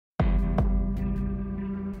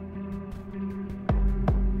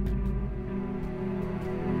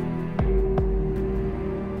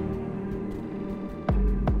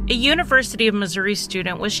A University of Missouri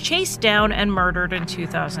student was chased down and murdered in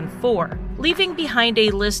 2004, leaving behind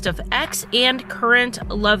a list of ex and current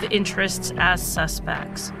love interests as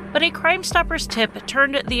suspects. But a Crime Stoppers tip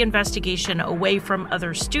turned the investigation away from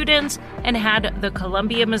other students and had the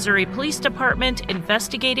Columbia, Missouri Police Department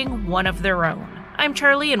investigating one of their own. I'm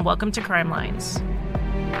Charlie, and welcome to Crime Lines.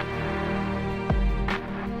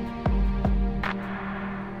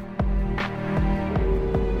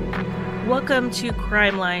 Welcome to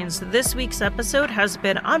Crime Lines. This week's episode has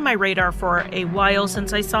been on my radar for a while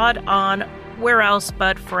since I saw it on where else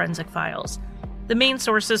but Forensic Files. The main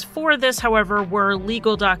sources for this, however, were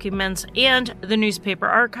legal documents and the newspaper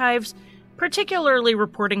archives, particularly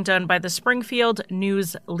reporting done by the Springfield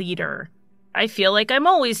News Leader. I feel like I'm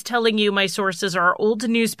always telling you my sources are old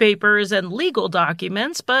newspapers and legal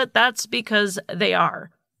documents, but that's because they are.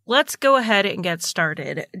 Let's go ahead and get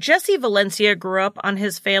started. Jesse Valencia grew up on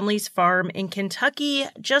his family's farm in Kentucky,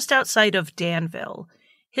 just outside of Danville.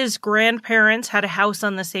 His grandparents had a house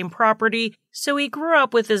on the same property, so he grew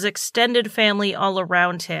up with his extended family all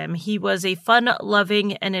around him. He was a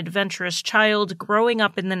fun-loving and adventurous child growing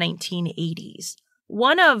up in the 1980s.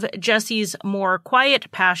 One of Jesse's more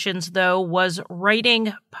quiet passions, though, was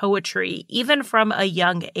writing poetry, even from a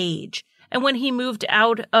young age. And when he moved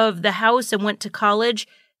out of the house and went to college,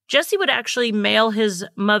 Jesse would actually mail his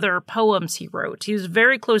mother poems he wrote. He was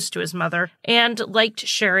very close to his mother and liked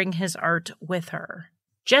sharing his art with her.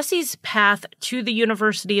 Jesse's path to the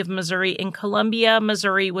University of Missouri in Columbia,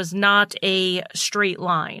 Missouri was not a straight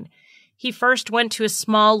line. He first went to a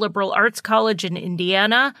small liberal arts college in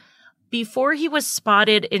Indiana before he was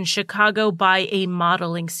spotted in Chicago by a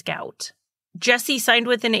modeling scout. Jesse signed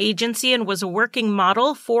with an agency and was a working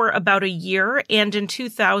model for about a year, and in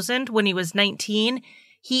 2000, when he was 19,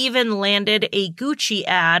 he even landed a Gucci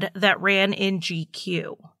ad that ran in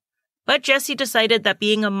GQ. But Jesse decided that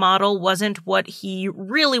being a model wasn't what he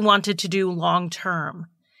really wanted to do long term.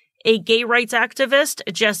 A gay rights activist,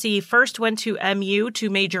 Jesse first went to MU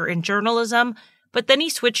to major in journalism, but then he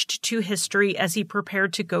switched to history as he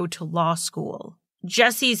prepared to go to law school.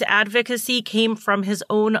 Jesse's advocacy came from his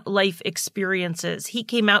own life experiences. He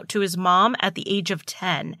came out to his mom at the age of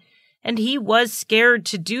 10. And he was scared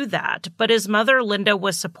to do that, but his mother, Linda,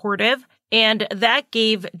 was supportive, and that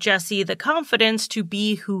gave Jesse the confidence to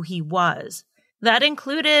be who he was. That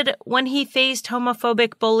included when he faced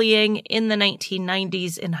homophobic bullying in the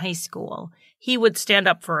 1990s in high school. He would stand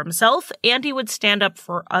up for himself, and he would stand up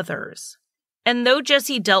for others. And though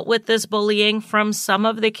Jesse dealt with this bullying from some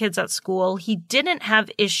of the kids at school, he didn't have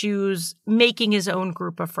issues making his own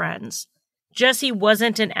group of friends. Jesse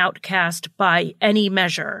wasn't an outcast by any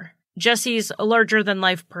measure. Jesse's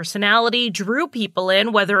larger-than-life personality drew people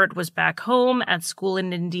in, whether it was back home, at school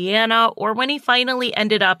in Indiana, or when he finally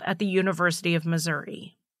ended up at the University of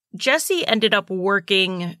Missouri. Jesse ended up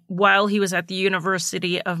working while he was at the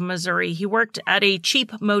University of Missouri. He worked at a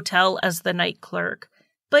cheap motel as the night clerk.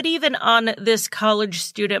 But even on this college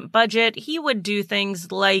student budget, he would do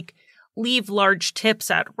things like leave large tips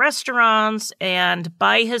at restaurants and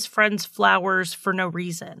buy his friends flowers for no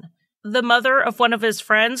reason. The mother of one of his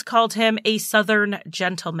friends called him a Southern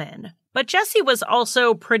gentleman. But Jesse was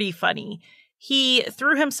also pretty funny. He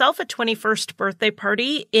threw himself a 21st birthday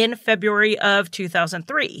party in February of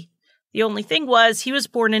 2003. The only thing was he was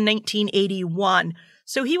born in 1981,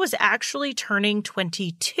 so he was actually turning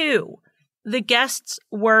 22. The guests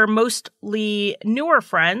were mostly newer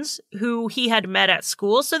friends who he had met at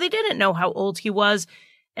school, so they didn't know how old he was,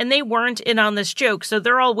 and they weren't in on this joke, so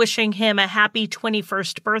they're all wishing him a happy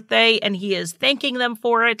 21st birthday, and he is thanking them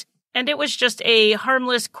for it. And it was just a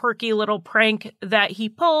harmless, quirky little prank that he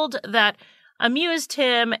pulled that amused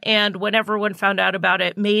him, and when everyone found out about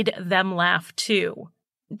it, made them laugh too.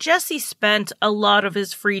 Jesse spent a lot of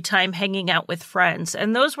his free time hanging out with friends,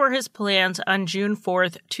 and those were his plans on June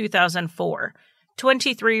 4th, 2004.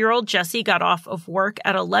 23-year-old Jesse got off of work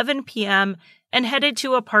at 11 p.m. and headed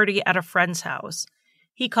to a party at a friend's house.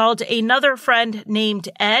 He called another friend named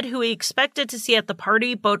Ed, who he expected to see at the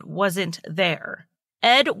party, but wasn't there.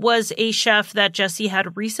 Ed was a chef that Jesse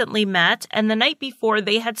had recently met, and the night before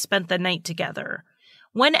they had spent the night together.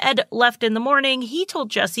 When Ed left in the morning, he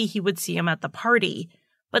told Jesse he would see him at the party.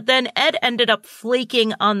 But then Ed ended up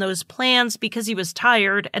flaking on those plans because he was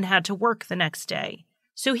tired and had to work the next day.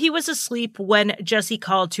 So he was asleep when Jesse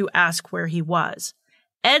called to ask where he was.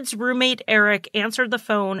 Ed's roommate, Eric, answered the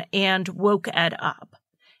phone and woke Ed up.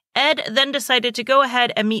 Ed then decided to go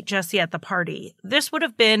ahead and meet Jesse at the party. This would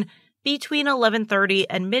have been between 11:30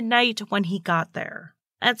 and midnight when he got there.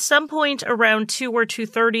 At some point around 2 or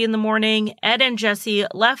 2:30 in the morning, Ed and Jesse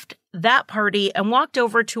left that party and walked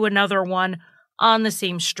over to another one on the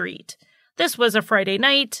same street. This was a Friday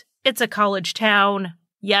night. It's a college town.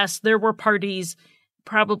 Yes, there were parties,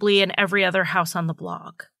 probably in every other house on the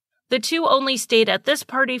block. The two only stayed at this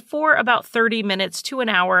party for about 30 minutes to an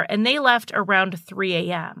hour, and they left around 3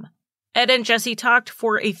 a.m. Ed and Jesse talked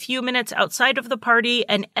for a few minutes outside of the party,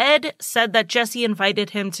 and Ed said that Jesse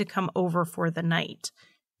invited him to come over for the night.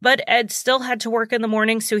 But Ed still had to work in the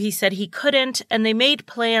morning, so he said he couldn't, and they made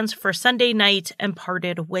plans for Sunday night and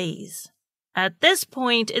parted ways. At this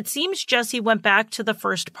point, it seems Jesse went back to the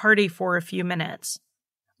first party for a few minutes.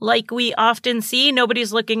 Like we often see,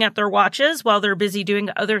 nobody's looking at their watches while they're busy doing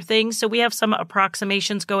other things, so we have some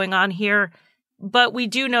approximations going on here. But we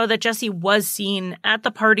do know that Jesse was seen at the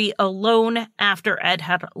party alone after Ed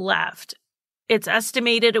had left. It's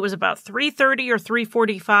estimated it was about 3:30 or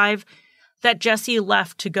 3:45 that Jesse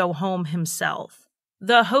left to go home himself.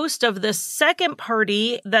 The host of the second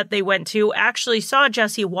party that they went to actually saw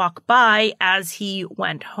Jesse walk by as he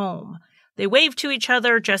went home. They waved to each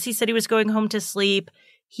other. Jesse said he was going home to sleep.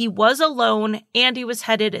 He was alone, and he was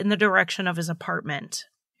headed in the direction of his apartment.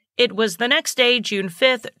 It was the next day, June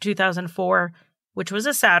 5th, 2004, which was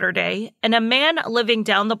a Saturday, and a man living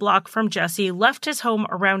down the block from Jesse left his home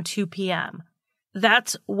around 2 p.m.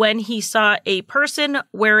 That's when he saw a person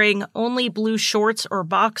wearing only blue shorts or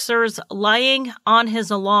boxers lying on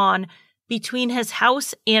his lawn between his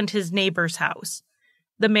house and his neighbor's house.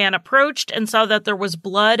 The man approached and saw that there was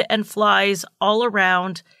blood and flies all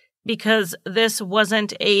around, because this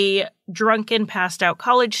wasn't a drunken, passed-out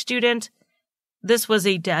college student. This was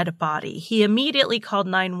a dead body. He immediately called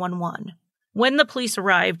 911. When the police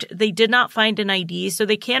arrived, they did not find an ID, so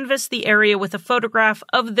they canvassed the area with a photograph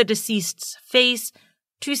of the deceased's face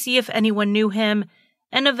to see if anyone knew him,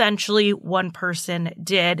 and eventually one person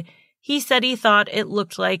did. He said he thought it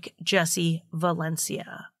looked like Jesse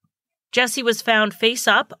Valencia. Jesse was found face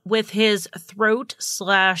up with his throat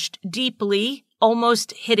slashed deeply,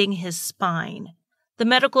 almost hitting his spine. The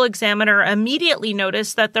medical examiner immediately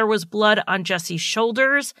noticed that there was blood on Jesse's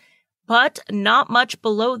shoulders, but not much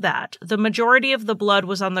below that. The majority of the blood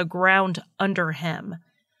was on the ground under him.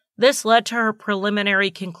 This led to her preliminary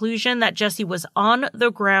conclusion that Jesse was on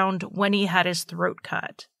the ground when he had his throat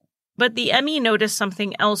cut. But the ME noticed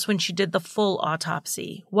something else when she did the full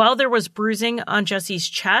autopsy. While there was bruising on Jesse's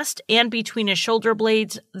chest and between his shoulder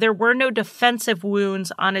blades, there were no defensive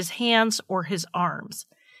wounds on his hands or his arms.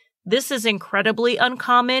 This is incredibly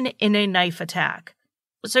uncommon in a knife attack.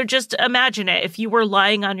 So just imagine it. If you were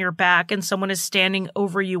lying on your back and someone is standing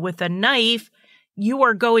over you with a knife, you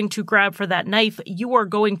are going to grab for that knife. You are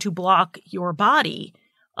going to block your body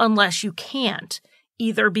unless you can't,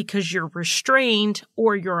 either because you're restrained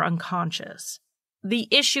or you're unconscious. The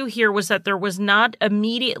issue here was that there was not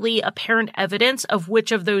immediately apparent evidence of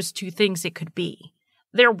which of those two things it could be.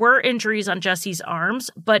 There were injuries on Jesse's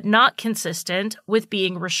arms, but not consistent with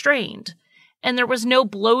being restrained. And there was no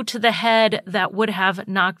blow to the head that would have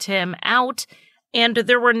knocked him out, and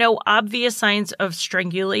there were no obvious signs of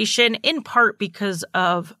strangulation, in part because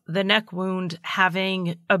of the neck wound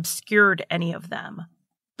having obscured any of them.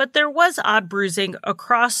 But there was odd bruising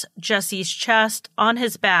across Jesse's chest, on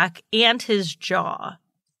his back, and his jaw.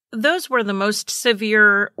 Those were the most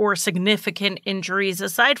severe or significant injuries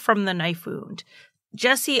aside from the knife wound.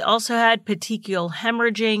 Jesse also had petechial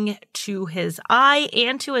hemorrhaging to his eye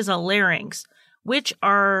and to his larynx, which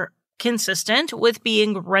are consistent with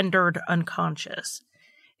being rendered unconscious.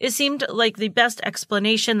 It seemed like the best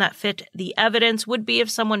explanation that fit the evidence would be if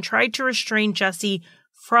someone tried to restrain Jesse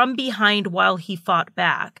from behind while he fought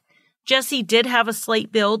back. Jesse did have a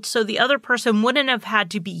slight build, so the other person wouldn't have had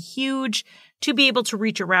to be huge to be able to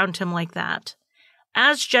reach around him like that.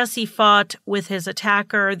 As Jesse fought with his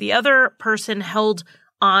attacker, the other person held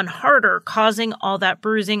on harder, causing all that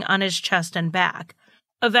bruising on his chest and back.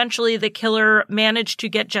 Eventually, the killer managed to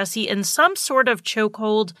get Jesse in some sort of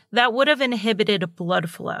chokehold that would have inhibited blood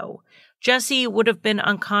flow. Jesse would have been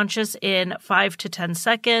unconscious in 5 to 10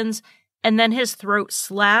 seconds, and then his throat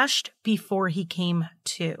slashed before he came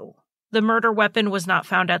to. The murder weapon was not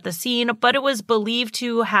found at the scene, but it was believed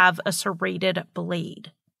to have a serrated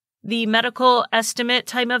blade. The medical estimate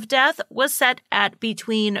time of death was set at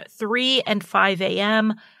between 3 and 5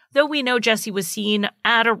 a.m., though we know Jesse was seen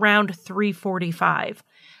at around 3:45.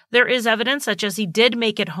 There is evidence that Jesse did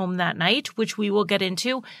make it home that night, which we will get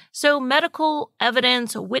into, so medical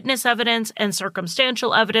evidence, witness evidence, and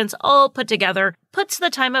circumstantial evidence all put together puts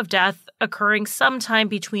the time of death occurring sometime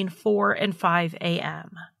between 4 and 5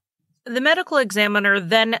 a.m. The medical examiner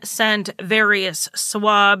then sent various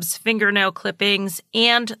swabs, fingernail clippings,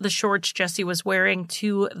 and the shorts Jesse was wearing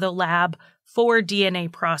to the lab for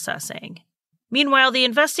DNA processing. Meanwhile, the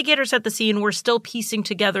investigators at the scene were still piecing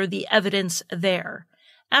together the evidence there.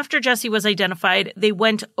 After Jesse was identified, they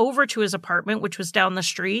went over to his apartment, which was down the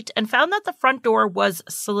street, and found that the front door was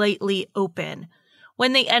slightly open.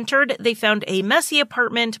 When they entered, they found a messy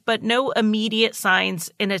apartment, but no immediate signs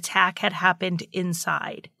an attack had happened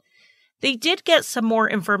inside. They did get some more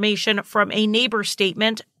information from a neighbor's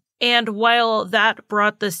statement, and while that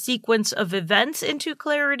brought the sequence of events into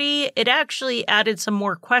clarity, it actually added some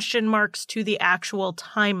more question marks to the actual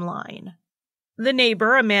timeline. The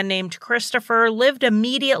neighbor, a man named Christopher, lived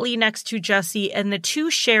immediately next to Jesse, and the two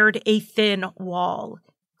shared a thin wall.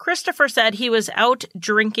 Christopher said he was out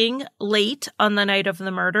drinking late on the night of the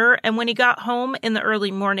murder, and when he got home in the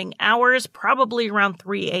early morning hours, probably around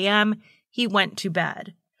 3 a.m., he went to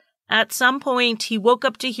bed. At some point, he woke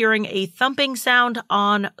up to hearing a thumping sound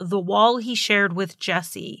on the wall he shared with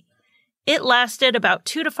Jesse. It lasted about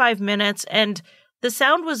 2 to 5 minutes, and the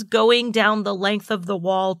sound was going down the length of the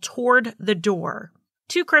wall toward the door.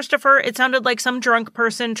 To Christopher, it sounded like some drunk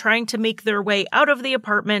person trying to make their way out of the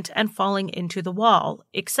apartment and falling into the wall,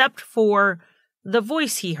 except for the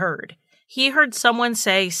voice he heard. He heard someone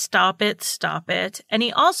say, stop it, and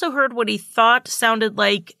he also heard what he thought sounded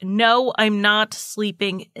like, no, I'm not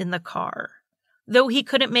sleeping in the car. Though he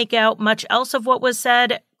couldn't make out much else of what was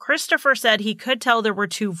said, Christopher said he could tell there were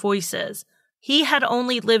two voices. He had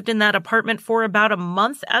only lived in that apartment for about a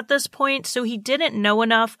month at this point, so he didn't know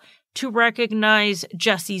enough to recognize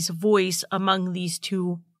Jesse's voice among these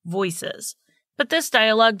two voices. But this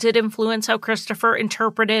dialogue did influence how Christopher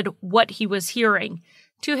interpreted what he was hearing.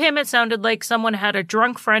 To him, it sounded like someone had a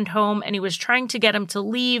drunk friend home and he was trying to get him to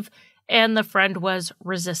leave, and the friend was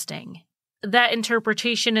resisting. That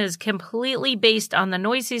interpretation is completely based on the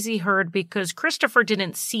noises he heard because Christopher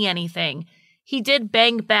didn't see anything. He did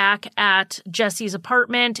bang back at Jesse's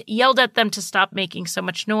apartment, yelled at them to stop making so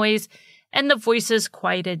much noise, and the voices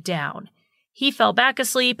quieted down. He fell back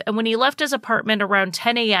asleep, and when he left his apartment around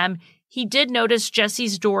 10 a.m., he did notice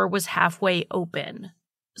Jesse's door was halfway open.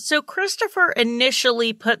 So Christopher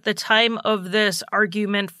initially put the time of this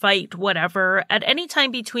argument, fight, whatever, at any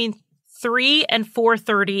time between 3 and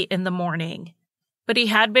 4:30 in the morning. But he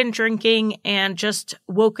had been drinking and just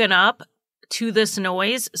woken up to this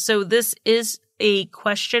noise, so this is a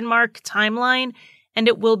question mark timeline, and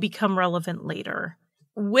it will become relevant later.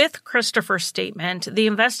 With Christopher's statement, the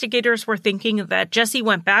investigators were thinking that Jesse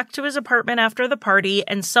went back to his apartment after the party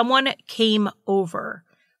and someone came over.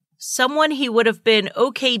 Someone he would have been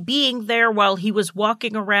okay being there while he was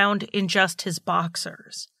walking around in just his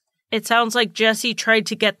boxers. It sounds like Jesse tried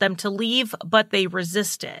to get them to leave, but they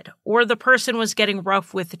resisted. Or the person was getting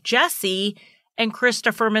rough with Jesse, and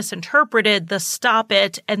Christopher misinterpreted the stop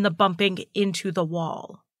it and the bumping into the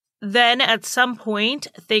wall. Then, at some point,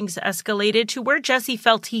 things escalated to where Jesse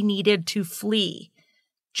felt he needed to flee.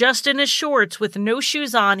 Just in his shorts with no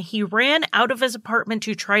shoes on, he ran out of his apartment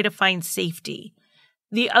to try to find safety.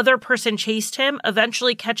 The other person chased him,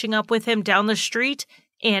 eventually catching up with him down the street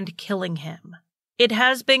and killing him. It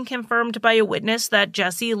has been confirmed by a witness that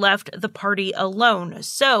Jesse left the party alone,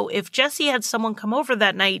 so if Jesse had someone come over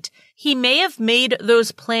that night, he may have made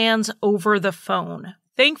those plans over the phone.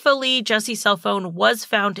 Thankfully, Jesse's cell phone was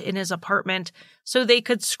found in his apartment, so they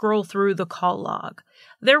could scroll through the call log.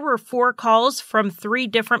 There were 4 calls from 3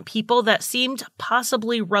 different people that seemed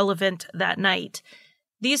possibly relevant that night.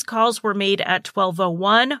 These calls were made at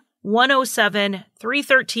 12:01, 1:07,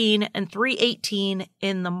 3:13, and 3:18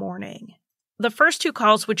 in the morning. The first 2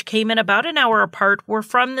 calls, which came in about an hour apart, were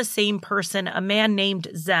from the same person, a man named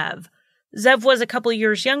Zev. Zev was a couple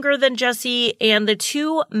years younger than Jesse, and the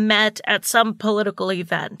two met at some political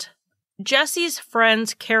event. Jesse's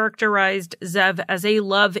friends characterized Zev as a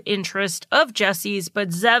love interest of Jesse's, but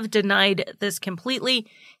Zev denied this completely.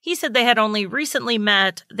 He said they had only recently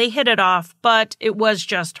met, they hit it off, but it was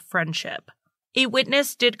just friendship. A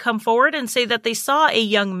witness did come forward and say that they saw a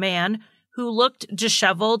young man who looked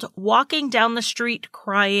disheveled walking down the street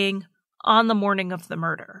crying on the morning of the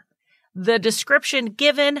murder. The description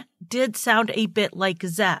given did sound a bit like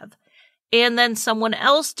Zev. And then someone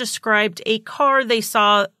else described a car they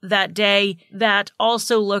saw that day that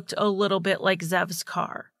also looked a little bit like Zev's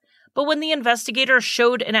car. But when the investigator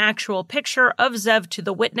showed an actual picture of Zev to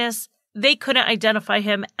the witness, they couldn't identify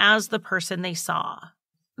him as the person they saw.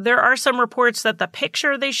 There are some reports that the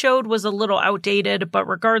picture they showed was a little outdated, but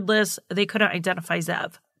regardless, they couldn't identify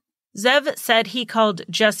Zev. Zev said he called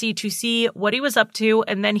Jesse to see what he was up to,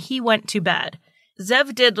 and then he went to bed.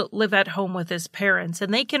 Zev did live at home with his parents,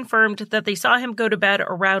 and they confirmed that they saw him go to bed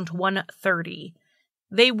around 1:30.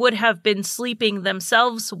 They would have been sleeping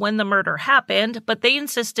themselves when the murder happened, but they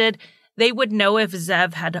insisted they would know if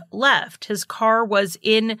Zev had left. His car was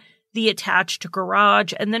in the attached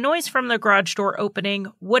garage, and the noise from the garage door opening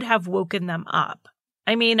would have woken them up.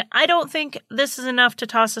 I mean, I don't think this is enough to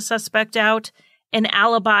toss a suspect out. An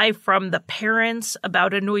alibi from the parents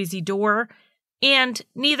about a noisy door, and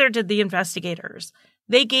neither did the investigators.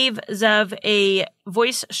 They gave Zev a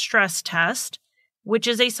voice stress test, which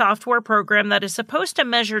is a software program that is supposed to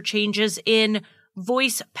measure changes in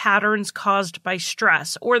voice patterns caused by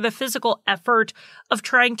stress or the physical effort of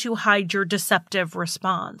trying to hide your deceptive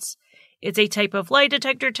response. It's a type of lie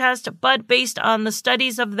detector test, but based on the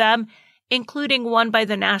studies of them, including one by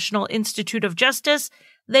the National Institute of Justice,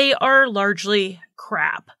 they are largely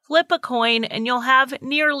crap. Flip a coin and you'll have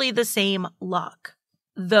nearly the same luck.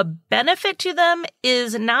 The benefit to them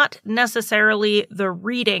is not necessarily the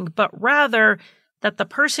reading, but rather that the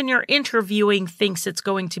person you're interviewing thinks it's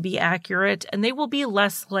going to be accurate and they will be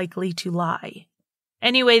less likely to lie.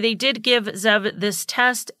 Anyway, they did give Zev this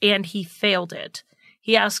test and he failed it.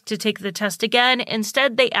 He asked to take the test again.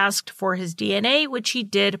 Instead, they asked for his DNA, which he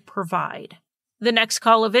did provide. The next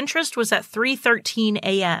call of interest was at 3:13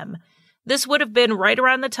 a.m. This would have been right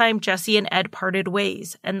around the time Jesse and Ed parted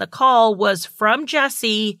ways, and the call was from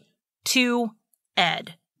Jesse to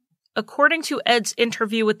Ed. According to Ed's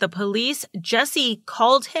interview with the police, Jesse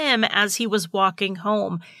called him as he was walking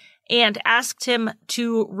home and asked him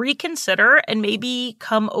to reconsider and maybe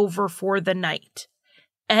come over for the night.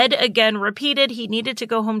 Ed again repeated he needed to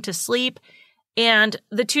go home to sleep, and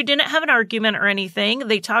the two didn't have an argument or anything.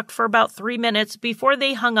 They talked for about 3 minutes before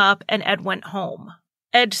they hung up and Ed went home.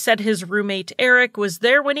 Ed said his roommate Eric was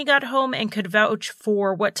there when he got home and could vouch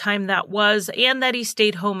for what time that was and that he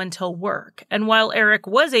stayed home until work. And while Eric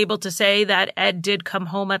was able to say that Ed did come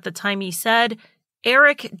home at the time he said,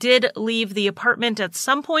 Eric did leave the apartment at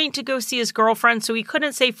some point to go see his girlfriend, so he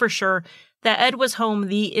couldn't say for sure that Ed was home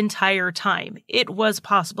the entire time. It was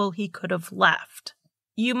possible he could have left.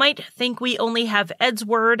 You might think we only have Ed's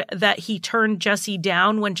word that he turned Jesse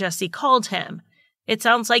down when Jesse called him. It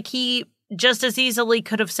sounds like he just as easily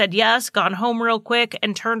could have said yes, gone home real quick,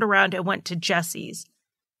 and turned around and went to Jesse's.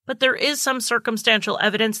 But there is some circumstantial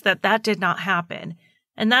evidence that that did not happen,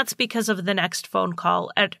 and that's because of the next phone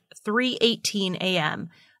call at 3:18 a.m.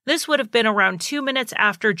 This would have been around 2 minutes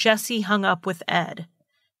after Jesse hung up with Ed.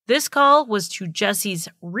 This call was to Jesse's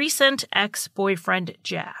recent ex-boyfriend,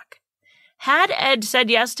 Jack. Had Ed said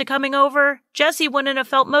yes to coming over, Jesse wouldn't have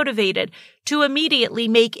felt motivated to immediately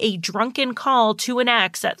make a drunken call to an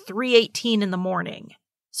ex at 3:18 in the morning.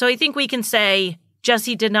 So I think we can say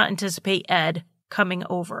Jesse did not anticipate Ed coming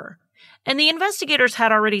over. And the investigators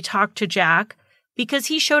had already talked to Jack because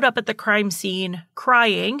he showed up at the crime scene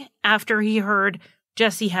crying after he heard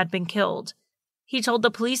Jesse had been killed. He told the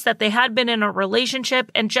police that they had been in a relationship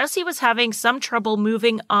and Jesse was having some trouble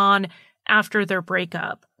moving on after their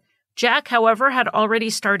breakup. Jack, however, had already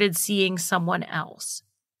started seeing someone else.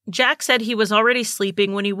 Jack said he was already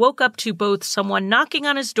sleeping when he woke up to both someone knocking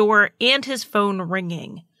on his door and his phone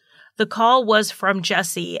ringing. The call was from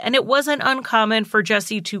Jesse, and it wasn't uncommon for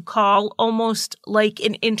Jesse to call almost like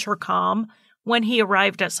an intercom when he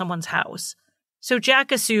arrived at someone's house. So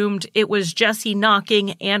Jack assumed it was Jesse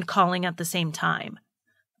knocking and calling at the same time.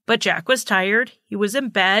 But Jack was tired, he was in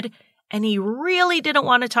bed, and he really didn't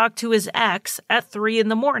want to talk to his ex at 3 in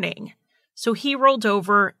the morning, so he rolled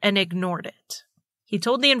over and ignored it. He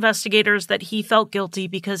told the investigators that he felt guilty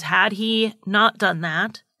because had he not done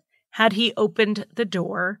that, had he opened the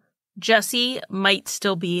door, Jesse might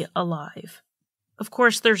still be alive. Of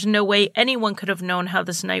course, there's no way anyone could have known how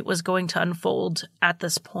this night was going to unfold at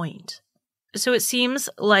this point. So it seems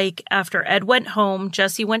like after Ed went home,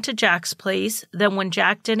 Jesse went to Jack's place. Then when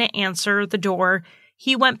Jack didn't answer the door,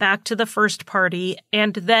 he went back to the first party,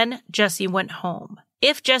 and then Jesse went home.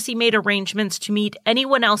 If Jesse made arrangements to meet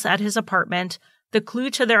anyone else at his apartment, the clue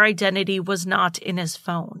to their identity was not in his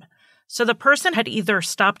phone. So the person had either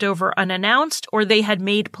stopped over unannounced or they had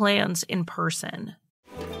made plans in person.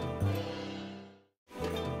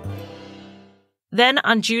 Then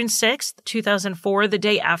on June 6th, 2004, the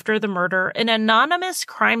day after the murder, an anonymous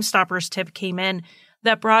Crime Stoppers tip came in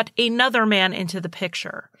that brought another man into the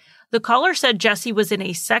picture. The caller said Jesse was in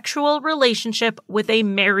a sexual relationship with a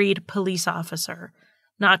married police officer.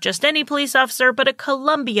 Not just any police officer, but a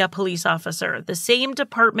Columbia police officer, the same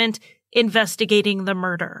department investigating the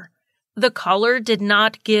murder. The caller did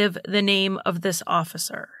not give the name of this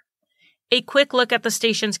officer. A quick look at the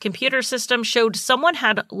station's computer system showed someone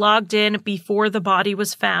had logged in before the body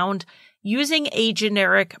was found using a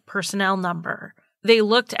generic personnel number. They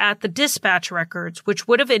looked at the dispatch records, which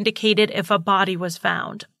would have indicated if a body was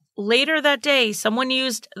found. later that day, someone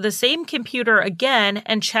used the same computer again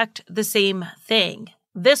and checked the same thing.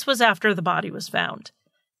 This was after the body was found.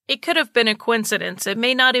 It could have been a coincidence. It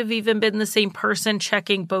may not have even been the same person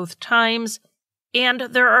checking both times. And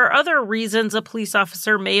there are other reasons a police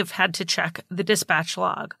officer may have had to check the dispatch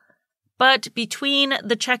log. But between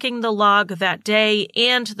the checking the log that day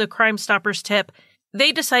and the Crime Stoppers tip,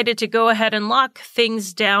 they decided to go ahead and lock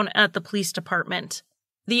things down at the police department.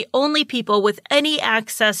 The only people with any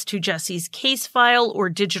access to Jesse's case file or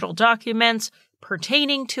digital documents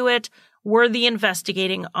pertaining to it were the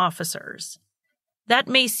investigating officers. That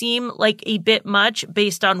may seem like a bit much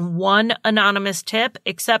based on one anonymous tip,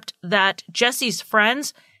 except that Jesse's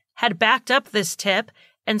friends had backed up this tip,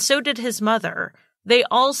 and so did his mother. They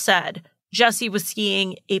all said Jesse was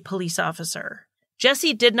seeing a police officer.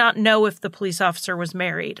 Jesse did not know if the police officer was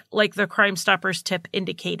married, like the Crime Stoppers tip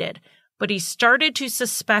indicated, but he started to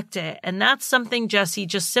suspect it, and that's something Jesse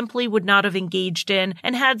just simply would not have engaged in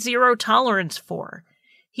and had zero tolerance for.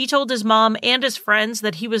 He told his mom and his friends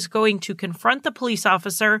that he was going to confront the police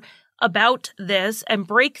officer about this and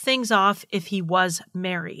break things off if he was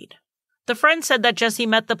married. The friend said that Jesse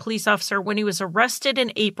met the police officer when he was arrested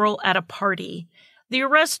in April at a party. The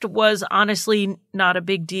arrest was honestly not a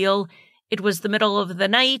big deal. It was the middle of the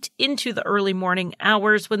night into the early morning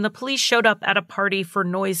hours when the police showed up at a party for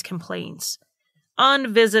noise complaints.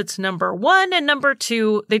 On visits number 1 and number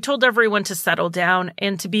 2, they told everyone to settle down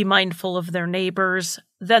and to be mindful of their neighbors.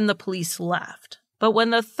 Then the police left. But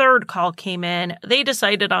when the third call came in, they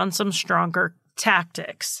decided on some stronger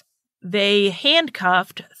tactics. They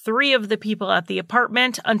handcuffed 3 of the people at the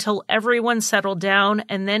apartment until everyone settled down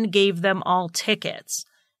and then gave them all tickets.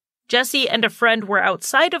 Jesse and a friend were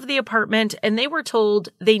outside of the apartment and they were told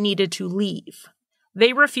they needed to leave.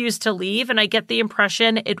 They refused to leave, and I get the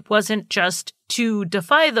impression it wasn't just to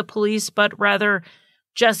defy the police, but rather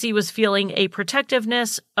Jesse was feeling a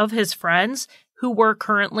protectiveness of his friends who were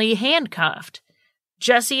currently handcuffed.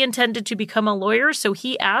 Jesse intended to become a lawyer, so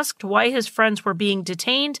he asked why his friends were being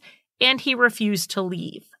detained, and he refused to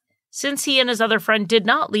leave. Since he and his other friend did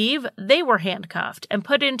not leave, they were handcuffed and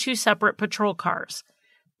put into separate patrol cars.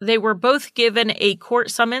 They were both given a court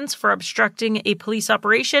summons for obstructing a police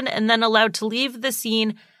operation and then allowed to leave the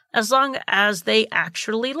scene as long as they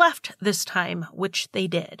actually left this time, which they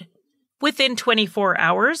did. Within 24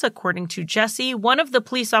 hours, according to Jesse, one of the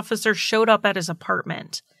police officers showed up at his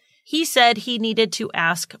apartment. He said he needed to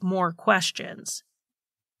ask more questions.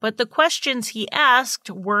 But the questions he asked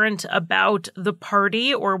weren't about the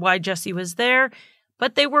party or why Jesse was there,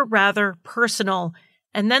 but they were rather personal.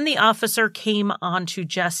 And then the officer came on to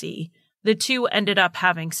Jesse. The two ended up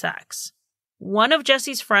having sex. One of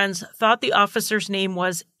Jesse's friends thought the officer's name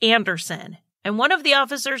was Anderson, and one of the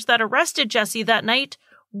officers that arrested Jesse that night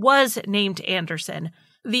was named Anderson.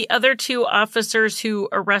 The other 2 officers who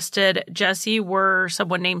arrested Jesse were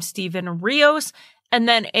someone named Steven Rios and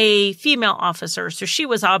then a female officer, so she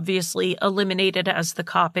was obviously eliminated as the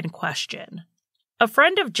cop in question. A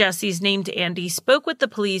friend of Jesse's named Andy spoke with the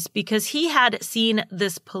police because he had seen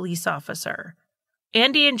this police officer.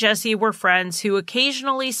 Andy and Jesse were friends who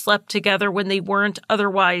occasionally slept together when they weren't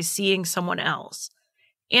otherwise seeing someone else.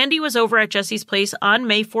 Andy was over at Jesse's place on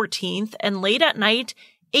May 14th, and late at night,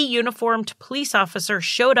 a uniformed police officer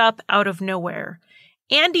showed up out of nowhere.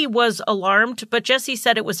 Andy was alarmed, but Jesse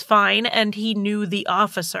said it was fine and he knew the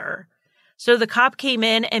officer. So the cop came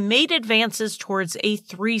in and made advances towards a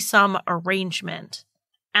threesome arrangement.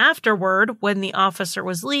 Afterward, when the officer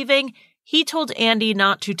was leaving, he told Andy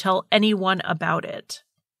not to tell anyone about it.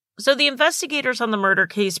 So the investigators on the murder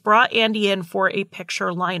case brought Andy in for a picture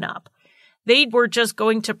lineup. They were just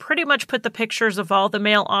going to pretty much put the pictures of all the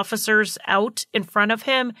male officers out in front of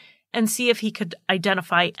him and see if he could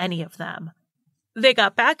identify any of them. They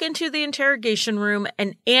got back into the interrogation room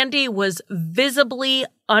and Andy was visibly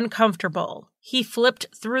uncomfortable. He flipped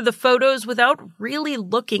through the photos without really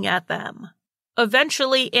looking at them.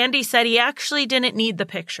 Eventually, Andy said he actually didn't need the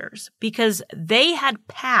pictures because they had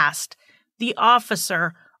passed the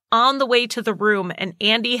officer on the way to the room and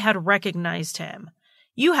Andy had recognized him.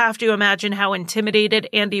 You have to imagine how intimidated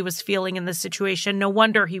Andy was feeling in this situation. No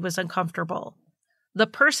wonder he was uncomfortable. The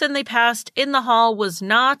person they passed in the hall was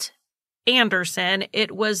not Anderson,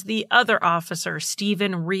 it was the other officer,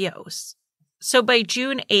 Steven Rios. So by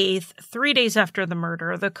June 8th, 3 days after the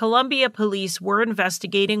murder, the Columbia police were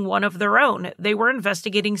investigating one of their own. They were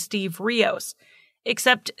investigating Steve Rios,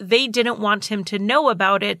 except they didn't want him to know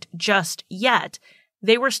about it just yet.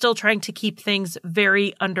 They were still trying to keep things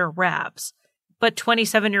very under wraps. But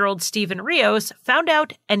 27-year-old Steven Rios found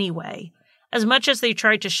out anyway. As much as they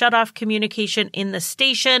tried to shut off communication in the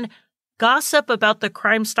station, gossip about the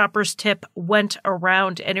Crime Stoppers tip went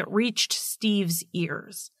around and it reached Steve's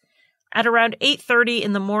ears. At around 8:30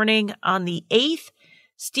 in the morning on the 8th,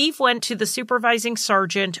 Steve went to the supervising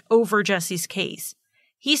sergeant over Jesse's case.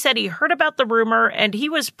 He said he heard about the rumor and he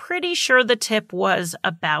was pretty sure the tip was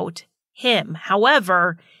about him.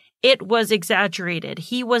 However, it was exaggerated.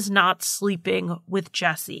 He was not sleeping with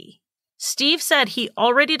Jesse. Steve said he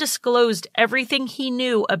already disclosed everything he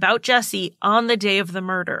knew about Jesse on the day of the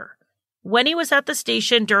murder. When he was at the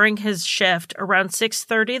station during his shift around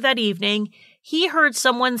 6:30 that evening, he heard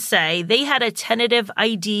someone say they had a tentative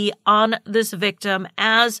ID on this victim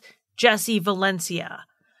as Jesse Valencia.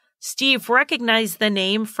 Steve recognized the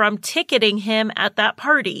name from ticketing him at that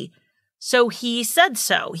party, so he said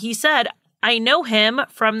so. He said, "I know him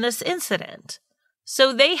from this incident."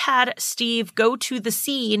 So they had Steve go to the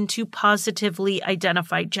scene to positively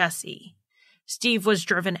identify Jesse. Steve was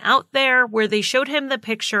driven out there where they showed him the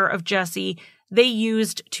picture of Jesse they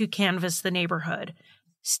used to canvass the neighborhood.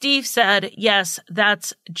 Steve said, "Yes,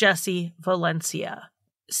 that's Jesse Valencia."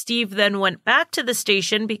 Steve then went back to the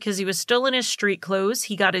station because he was still in his street clothes.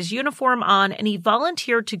 He got his uniform on and he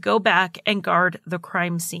volunteered to go back and guard the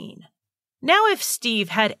crime scene. Now, if Steve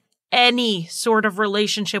had any sort of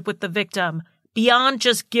relationship with the victim beyond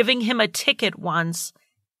just giving him a ticket once,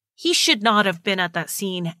 he should not have been at that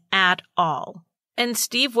scene at all. And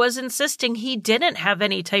Steve was insisting he didn't have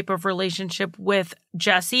any type of relationship with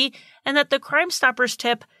Jesse and that the Crime Stoppers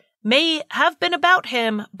tip may have been about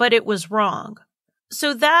him, but it was wrong.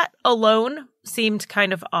 So that alone seemed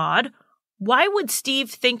kind of odd. Why would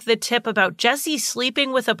Steve think the tip about Jesse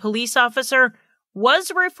sleeping with a police officer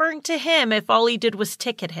was referring to him if all he did was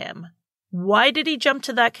ticket him? Why did he jump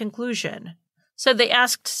to that conclusion? So they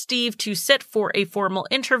asked Steve to sit for a formal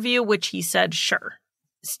interview, which he said sure.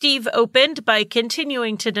 Steve opened by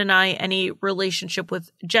continuing to deny any relationship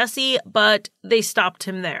with Jesse, but they stopped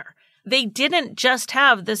him there. They didn't just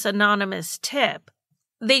have this anonymous tip.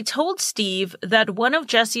 They told Steve that one of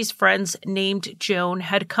Jesse's friends named Joan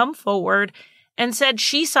had come forward and said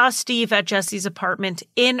she saw Steve at Jesse's apartment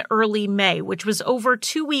in early May, which was over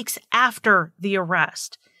 2 weeks after the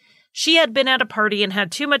arrest. She had been at a party and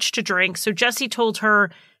had too much to drink, so Jesse told her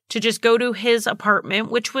to just go to his apartment,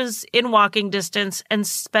 which was in walking distance, and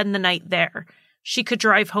spend the night there. She could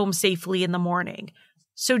drive home safely in the morning.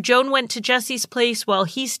 So Joan went to Jesse's place while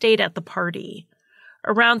he stayed at the party.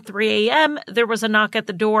 Around 3 a.m., there was a knock at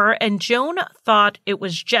the door, and Joan thought it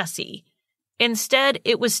was Jesse. Instead,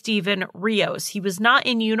 it was Steven Rios. He was not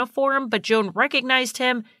in uniform, but Joan recognized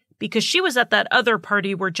him because she was at that other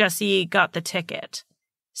party where Jesse got the ticket.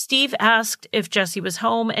 Steve asked if Jesse was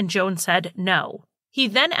home, and Joan said no. He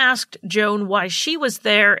then asked Joan why she was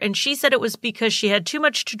there, and she said it was because she had too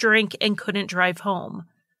much to drink and couldn't drive home.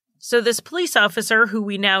 So this police officer, who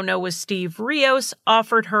we now know was Steve Rios,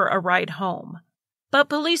 offered her a ride home. But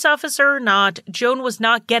police officer or not, Joan was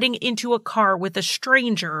not getting into a car with a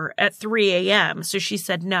stranger at 3 a.m., so she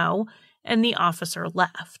said no, and the officer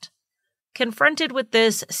left. Confronted with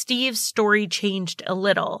this, Steve's story changed a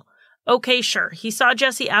little. Okay, sure, he saw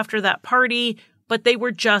Jesse after that party, but they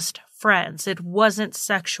were just friends. It wasn't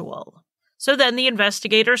sexual. So then the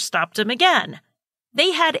investigators stopped him again.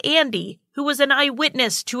 They had Andy, who was an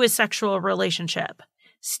eyewitness to his sexual relationship.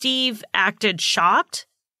 Steve acted shocked,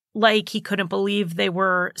 like he couldn't believe they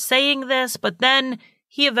were saying this, but then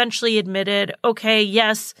he eventually admitted, okay,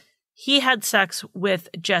 yes, he had sex with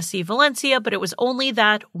Jesse Valencia, but it was only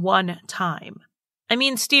that one time. I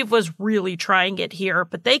mean, Steve was really trying it here,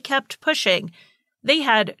 but they kept pushing. They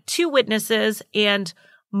had 2 witnesses and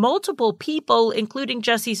multiple people, including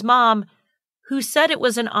Jesse's mom, who said it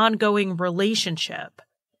was an ongoing relationship.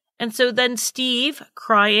 And so then Steve,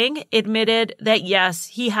 crying, admitted that yes,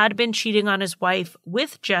 he had been cheating on his wife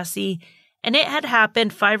with Jesse, and it had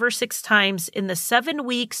happened 5 or 6 times in the 7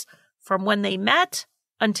 weeks from when they met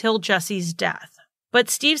until Jesse's death. But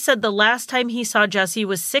Steve said the last time he saw Jesse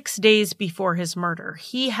was 6 days before his murder.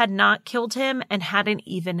 He had not killed him and hadn't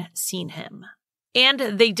even seen him. And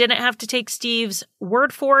they didn't have to take Steve's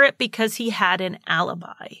word for it because he had an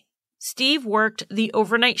alibi. Steve worked the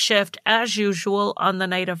overnight shift as usual on the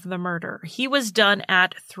night of the murder. He was done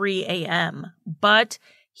at 3 a.m., but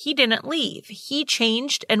he didn't leave. He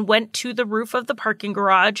changed and went to the roof of the parking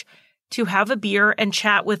garage to have a beer and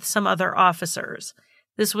chat with some other officers.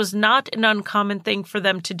 This was not an uncommon thing for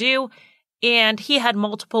them to do, and he had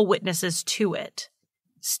multiple witnesses to it.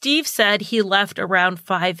 Steve said he left around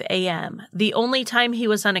 5 a.m. The only time he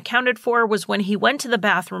was unaccounted for was when he went to the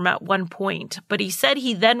bathroom at one point, but he said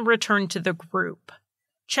he then returned to the group.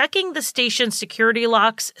 Checking the station's security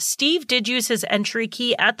locks, Steve did use his entry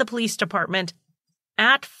key at the police department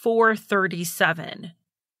at 4:37.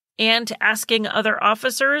 And asking other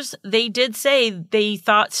officers, they did say they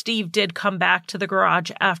thought Steve did come back to the garage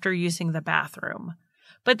after using the bathroom.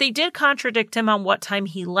 But they did contradict him on what time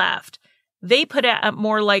he left. They put it at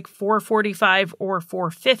more like 4:45 or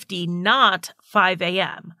 4:50, not 5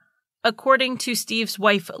 a.m. According to Steve's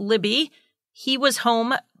wife, Libby, he was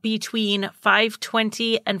home between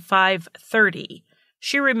 5:20 and 5:30.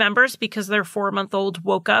 She remembers because their 4-month-old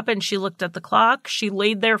woke up and she looked at the clock. She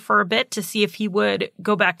laid there for a bit to see if he would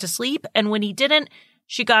go back to sleep, and when he didn't,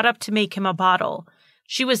 she got up to make him a bottle.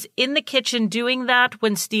 She was in the kitchen doing that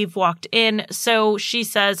when Steve walked in, so she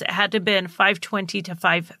says it had to have been 5:20 to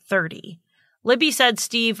 5:30. Libby said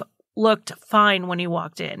Steve looked fine when he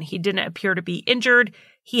walked in. He didn't appear to be injured.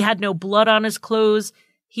 He had no blood on his clothes.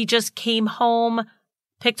 He just came home,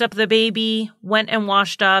 picked up the baby, went and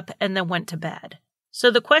washed up, and then went to bed. So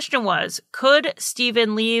the question was, could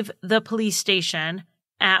Stephen leave the police station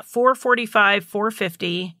at 4:45,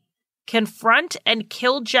 4:50, confront and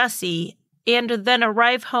kill Jesse, and then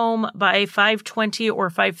arrive home by 5:20 or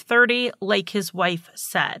 5:30 like his wife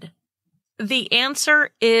said? The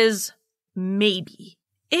answer is maybe.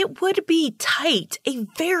 It would be tight, a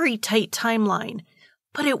very tight timeline,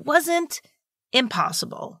 but it wasn't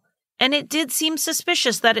impossible. And it did seem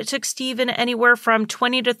suspicious that it took Stephen anywhere from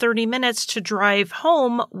 20 to 30 minutes to drive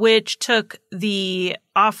home, which took the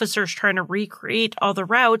officers trying to recreate all the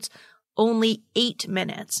routes only 8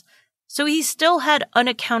 minutes. So he still had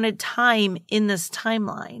unaccounted time in this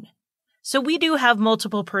timeline. So we do have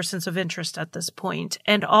multiple persons of interest at this point,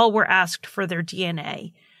 and all were asked for their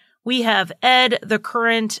DNA. We have Ed, the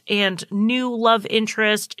current and new love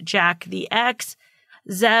interest, Jack the ex,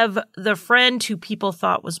 Zev, the friend who people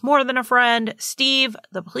thought was more than a friend, Steve,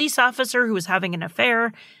 the police officer who was having an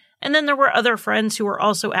affair, and then there were other friends who were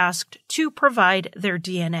also asked to provide their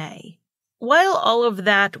DNA. While all of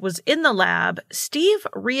that was in the lab, Steve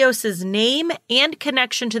Rios' name and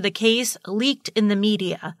connection to the case leaked in the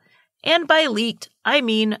media. And by leaked, I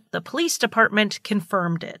mean the police department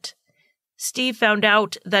confirmed it. Steve found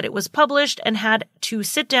out that it was published and had to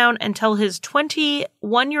sit down and tell his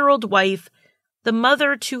 21-year-old wife, the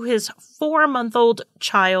mother to his 4-month-old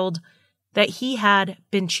child, that he had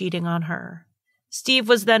been cheating on her. Steve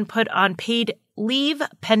was then put on paid leave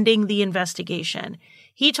pending the investigation.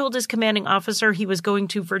 He told his commanding officer he was going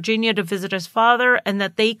to Virginia to visit his father and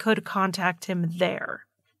that they could contact him there.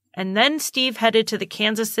 And then Steve headed to the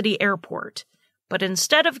Kansas City airport. But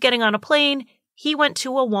instead of getting on a plane, he went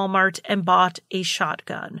to a Walmart and bought a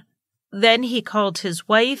shotgun. Then he called his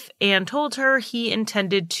wife and told her he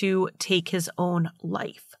intended to take his own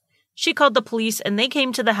life. She called the police and they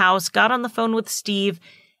came to the house, got on the phone with Steve,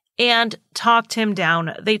 and talked him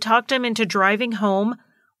down. They talked him into driving home,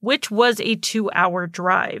 which was a 2-hour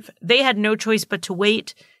drive. They had no choice but to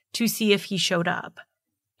wait to see if he showed up.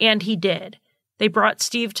 And he did. They brought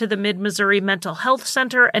Steve to the Mid-Missouri Mental Health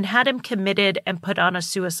Center and had him committed and put on a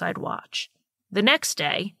suicide watch. The next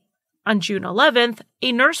day, on June 11th,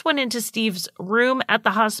 a nurse went into Steve's room at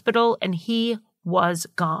the hospital and he was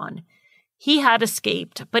gone. He had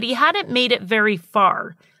escaped, but he hadn't made it very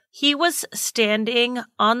far. He was standing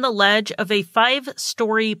on the ledge of a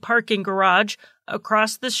 5-story parking garage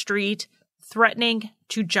across the street, threatening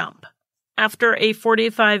to jump. After a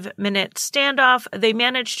 45-minute standoff, they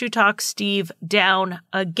managed to talk Steve down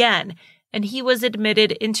again, and he was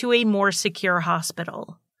admitted into a more secure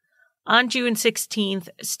hospital. On June 16th,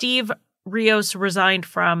 Steve Rios resigned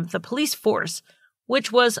from the police force,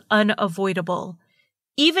 which was unavoidable.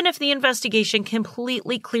 Even if the investigation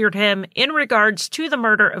completely cleared him in regards to the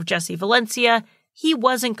murder of Jesse Valencia, he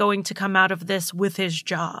wasn't going to come out of this with his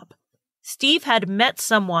job. Steve had met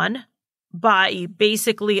someone by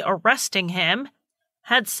basically arresting him,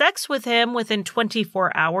 had sex with him within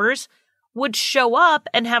 24 hours, would show up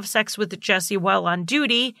and have sex with Jesse while on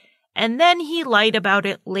duty, and then he lied about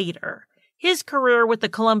it later. His career with the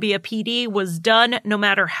Columbia PD was done no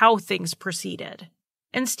matter how things proceeded.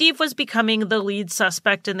 And Steve was becoming the lead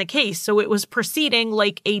suspect in the case, so it was proceeding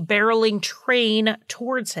like a barreling train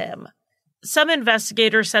towards him. Some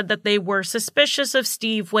investigators said that they were suspicious of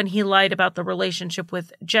Steve when he lied about the relationship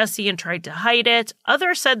with Jesse and tried to hide it.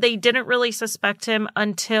 Others said they didn't really suspect him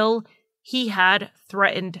until he had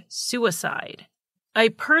threatened suicide. I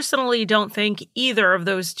personally don't think either of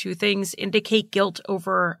those two things indicate guilt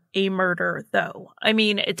over a murder, though. I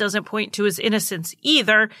mean, it doesn't point to his innocence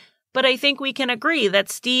either, but I think we can agree that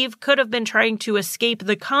Steve could have been trying to escape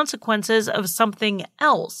the consequences of something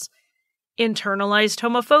else. Internalized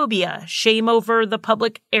homophobia, shame over the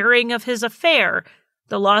public airing of his affair,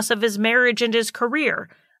 the loss of his marriage and his career.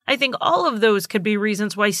 I think all of those could be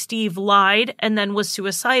reasons why Steve lied and then was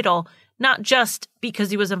suicidal, not just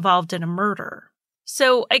because he was involved in a murder.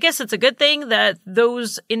 So I guess it's a good thing that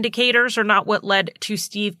those indicators are not what led to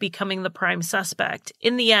Steve becoming the prime suspect.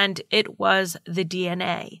 In the end, it was the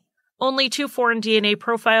DNA. Only 2 foreign DNA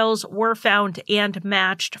profiles were found and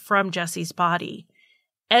matched from Jesse's body.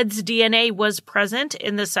 Ed's DNA was present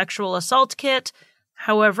in the sexual assault kit.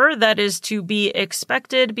 However, that is to be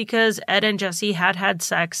expected because Ed and Jesse had had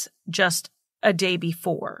sex just a day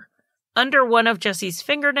before. Under one of Jesse's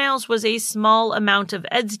fingernails was a small amount of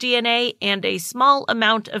Ed's DNA and a small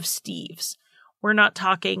amount of Steve's. We're not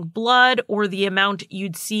talking blood or the amount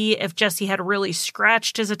you'd see if Jesse had really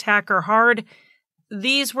scratched his attacker hard.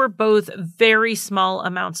 These were both very small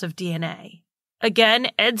amounts of DNA. Again,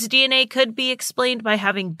 Ed's DNA could be explained by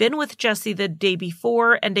having been with Jesse the day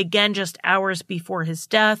before and again just hours before his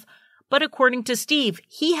death, but according to Steve,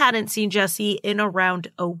 he hadn't seen Jesse in around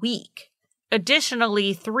a week.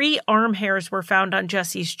 Additionally, 3 arm hairs were found on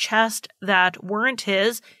Jesse's chest that weren't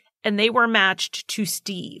his, and they were matched to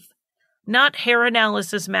Steve. Not hair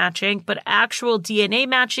analysis matching, but actual DNA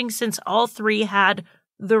matching since all 3 had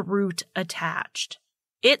the root attached.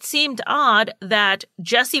 It seemed odd that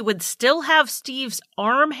Jesse would still have Steve's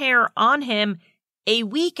arm hair on him a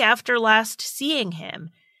week after last seeing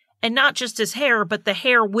him, and not just his hair, but the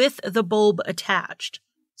hair with the bulb attached.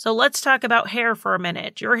 So let's talk about hair for a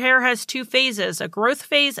minute. Your hair has 2 phases, a growth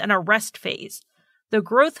phase and a rest phase. The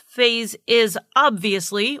growth phase is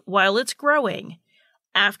obviously while it's growing.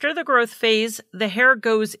 After the growth phase, the hair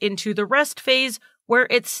goes into the rest phase where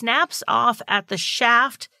it snaps off at the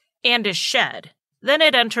shaft and is shed. Then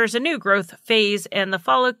it enters a new growth phase and the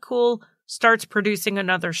follicle starts producing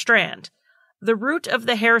another strand. The root of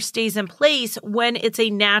the hair stays in place when it's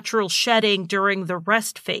a natural shedding during the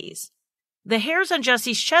rest phase. The hairs on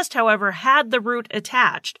Jesse's chest, however, had the root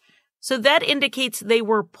attached, so that indicates they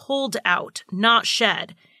were pulled out, not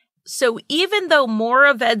shed. So even though more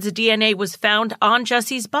of Ed's DNA was found on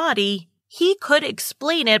Jesse's body, he could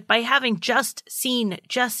explain it by having just seen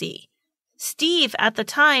Jesse. Steve, at the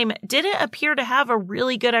time, didn't appear to have a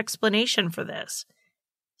really good explanation for this.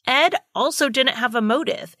 Ed also didn't have a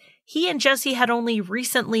motive. He and Jesse had only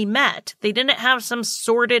recently met. They didn't have some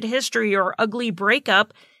sordid history or ugly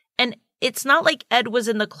breakup, and it's not like Ed was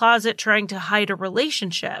in the closet trying to hide a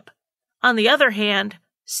relationship. On the other hand,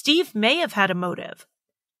 Steve may have had a motive.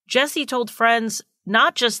 Jesse told friends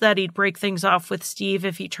not just that he'd break things off with Steve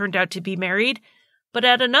if he turned out to be married, but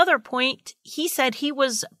at another point, he said he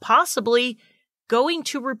was possibly going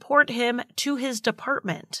to report him to his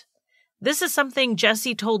department. This is something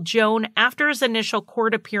Jesse told Joan after his initial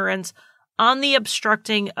court appearance on the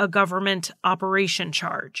obstructing a government operation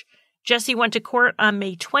charge. Jesse went to court on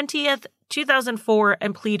May 20th, 2004,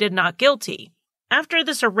 and pleaded not guilty. After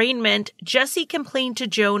this arraignment, Jesse complained to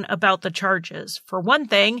Joan about the charges. For one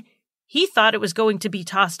thing, he thought it was going to be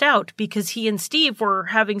tossed out because he and Steve were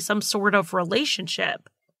having some sort of relationship.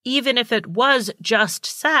 Even if it was just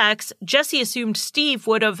sex, Jesse assumed Steve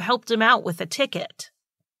would have helped him out with a ticket.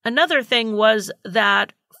 Another thing was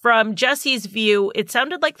that, from Jesse's view, it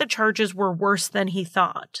sounded like the charges were worse than he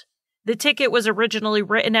thought. The ticket was originally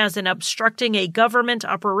written as an obstructing a government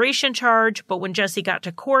operation charge, but when Jesse got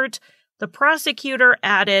to court, the prosecutor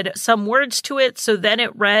added some words to it, so then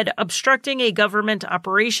it read, obstructing a government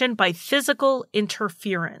operation by physical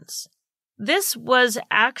interference. This was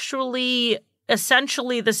actually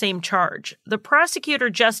essentially the same charge. The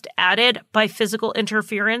prosecutor just added by physical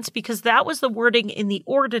interference because that was the wording in the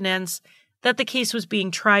ordinance that the case was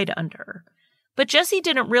being tried under. But Jesse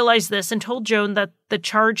didn't realize this and told Joan that the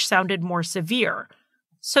charge sounded more severe.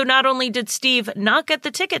 So not only did Steve not get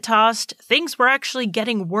the ticket tossed, things were actually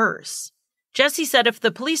getting worse. Jesse said if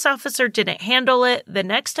the police officer didn't handle it, the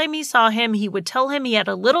next time he saw him, he would tell him he had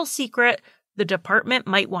a little secret the department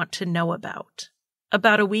might want to know about.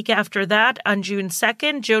 About a week after that, on June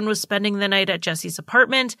 2nd, Joan was spending the night at Jesse's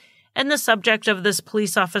apartment, and the subject of this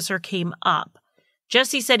police officer came up.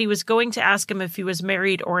 Jesse said he was going to ask him if he was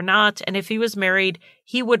married or not, and if he was married,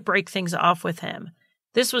 he would break things off with him.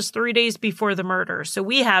 This was 3 days before the murder, so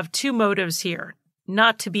we have 2 motives here: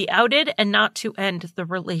 not to be outed and not to end the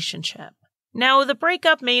relationship. Now, the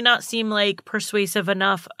breakup may not seem like persuasive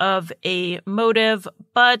enough of a motive,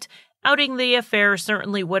 but outing the affair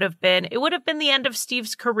certainly would have been. It would have been the end of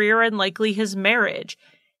Steve's career and likely his marriage.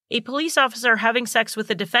 A police officer having sex with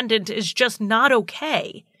a defendant is just not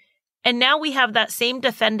okay. And now we have that same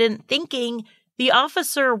defendant thinking the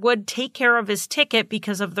officer would take care of his ticket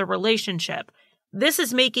because of the relationship. This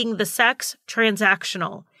is making the sex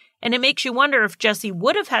transactional, and it makes you wonder if Jesse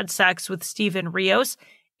would have had sex with Steven Rios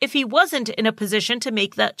if he wasn't in a position to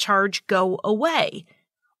make that charge go away?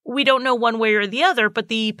 We don't know one way or the other, but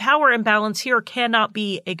the power imbalance here cannot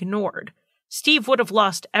be ignored. Steve would have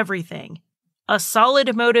lost everything. A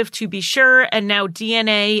solid motive to be sure, and now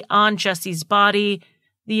DNA on Jesse's body.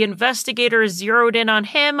 The investigators zeroed in on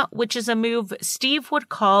him, which is a move Steve would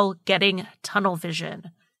call getting tunnel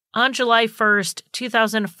vision. On July 1st,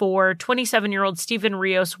 2004, 27-year-old Steven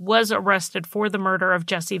Rios was arrested for the murder of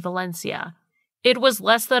Jesse Valencia. It was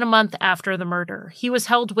less than a month after the murder. He was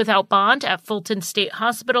held without bond at Fulton State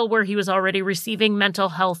Hospital, where he was already receiving mental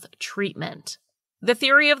health treatment. The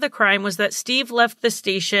theory of the crime was that Steve left the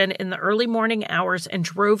station in the early morning hours and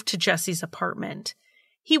drove to Jesse's apartment.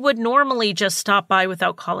 He would normally just stop by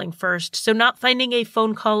without calling first, so not finding a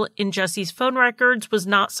phone call in Jesse's phone records was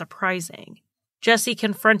not surprising. Jesse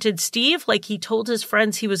confronted Steve like he told his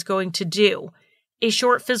friends he was going to do. A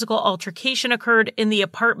short physical altercation occurred in the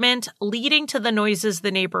apartment, leading to the noises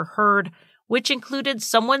the neighbor heard, which included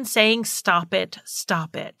someone saying, "Stop it,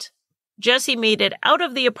 stop it." Jesse made it out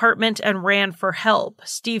of the apartment and ran for help.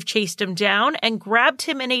 Steve chased him down and grabbed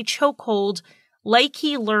him in a chokehold like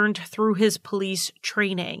he learned through his police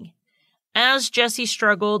training. As Jesse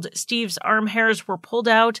struggled, Steve's arm hairs were pulled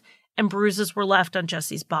out and bruises were left on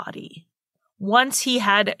Jesse's body. Once he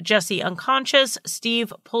had Jesse unconscious,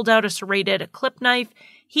 Steve pulled out a serrated clip knife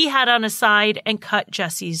he had on his side and cut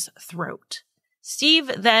Jesse's throat.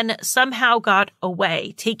 Steve then somehow got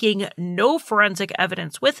away, taking no forensic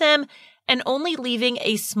evidence with him and only leaving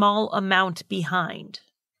a small amount behind.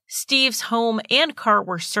 Steve's home and car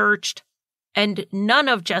were searched, and none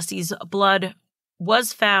of Jesse's blood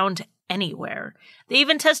was found anywhere. They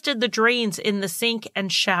even tested the drains in the sink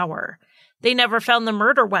and shower. They never found the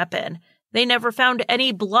murder weapon. They never found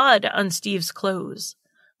any blood on Steve's clothes.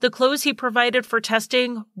 The clothes he provided for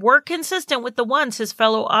testing were consistent with the ones his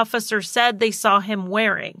fellow officers said they saw him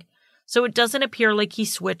wearing, so it doesn't appear like he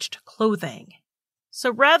switched clothing. So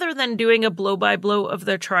rather than doing a blow-by-blow of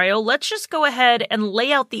the trial, let's just go ahead and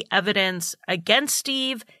lay out the evidence against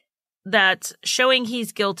Steve that's showing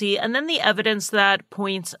he's guilty, and then the evidence that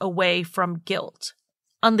points away from guilt.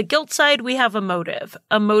 On the guilt side, we have a motive.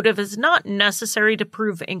 A motive is not necessary to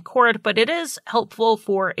prove in court, but it is helpful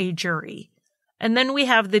for a jury. And then we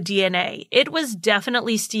have the DNA. It was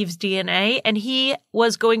definitely Steve's DNA, and he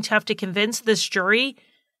was going to have to convince this jury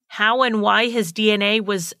how and why his DNA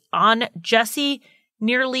was on Jesse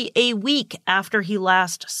nearly a week after he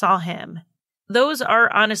last saw him. Those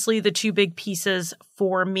are honestly the two big pieces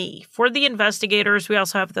for me. For the investigators, we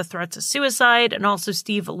also have the threats of suicide and also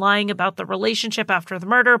Steve lying about the relationship after the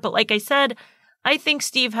murder. But like I said, I think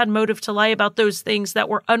Steve had motive to lie about those things that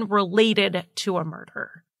were unrelated to a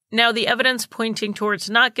murder. Now, the evidence pointing towards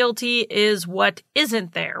not guilty is what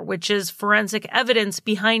isn't there, which is forensic evidence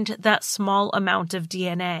behind that small amount of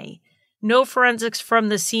DNA. No forensics from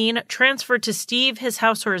the scene transferred to Steve, his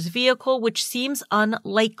house, or his vehicle, which seems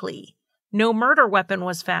unlikely. No murder weapon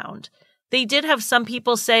was found. They did have some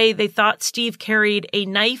people say they thought Steve carried a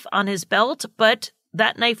knife on his belt, but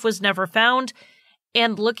that knife was never found.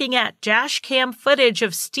 And looking at dash cam footage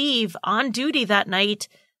of Steve on duty that night,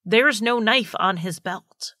 there's no knife on his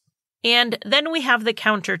belt. And then we have the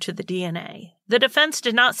counter to the DNA. The defense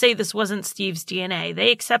did not say this wasn't Steve's DNA. They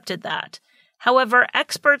accepted that. However,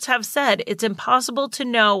 experts have said it's impossible to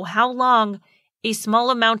know how long a small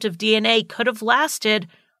amount of DNA could have lasted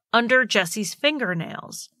under Jesse's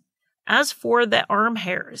fingernails. As for the arm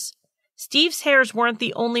hairs, Steve's hairs weren't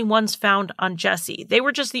the only ones found on Jesse. They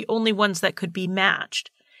were just the only ones that could be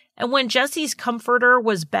matched. And when Jesse's comforter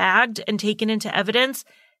was bagged and taken into evidence,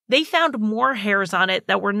 they found more hairs on it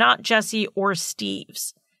that were not Jesse or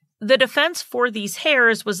Steve's. The defense for these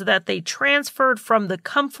hairs was that they transferred from the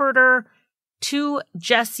comforter to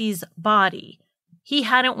Jesse's body. He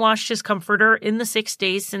hadn't washed his comforter in the 6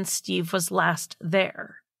 days since Steve was last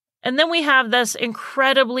there. And then we have this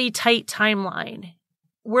incredibly tight timeline.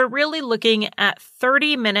 We're really looking at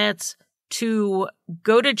 30 minutes to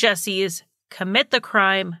go to Jesse's, commit the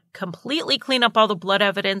crime, completely clean up all the blood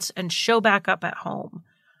evidence, and show back up at home.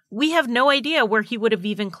 We have no idea where he would have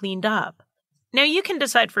even cleaned up. Now, you can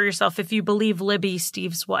decide for yourself if you believe Libby,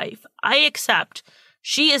 Steve's wife. I accept.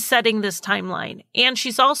 She is setting this timeline, and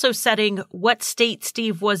she's also setting what state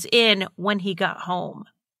Steve was in when he got home.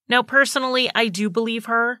 Now, personally, I do believe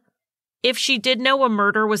her. If she did know a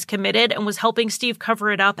murder was committed and was helping Steve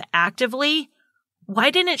cover it up actively,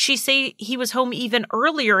 why didn't she say he was home even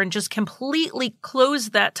earlier and just completely close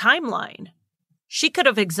that timeline? She could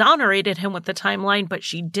have exonerated him with the timeline, but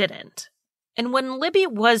she didn't. And when Libby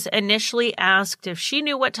was initially asked if she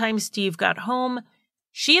knew what time Steve got home,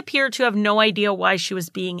 she appeared to have no idea why she was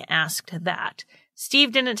being asked that.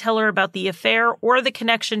 Steve didn't tell her about the affair or the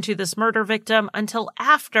connection to this murder victim until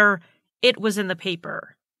after it was in the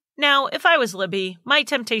paper. Now, if I was Libby, my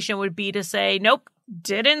temptation would be to say, nope,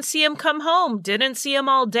 didn't see him come home, didn't see him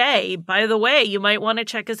all day. By the way, you might want to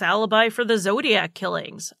check his alibi for the Zodiac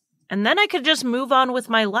killings. And then I could just move on with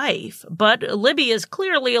my life. But Libby is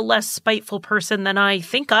clearly a less spiteful person than I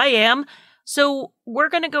think I am. So we're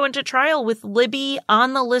going to go into trial with Libby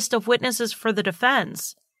on the list of witnesses for the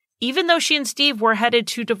defense. Even though she and Steve were headed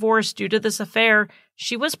to divorce due to this affair,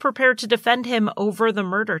 she was prepared to defend him over the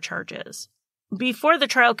murder charges. Before the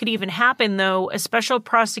trial could even happen, though, a special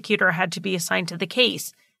prosecutor had to be assigned to the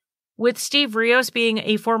case. With Steve Rios being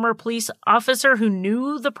a former police officer who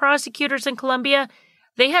knew the prosecutors in Colombia,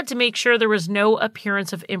 they had to make sure there was no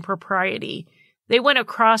appearance of impropriety. They went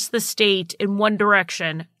across the state in one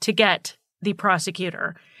direction to get the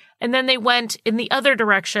prosecutor, and then they went in the other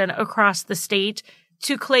direction across the state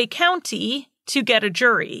to Clay County to get a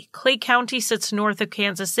jury. Clay County sits north of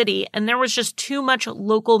Kansas City, and there was just too much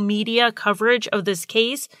local media coverage of this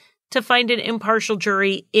case to find an impartial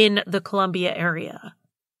jury in the Columbia area.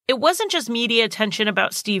 It wasn't just media attention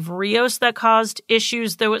about Steve Rios that caused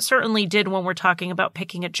issues, though it certainly did when we're talking about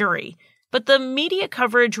picking a jury. But the media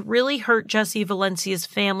coverage really hurt Jesse Valencia's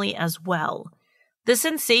family as well. The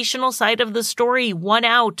sensational side of the story won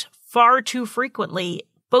out far too frequently,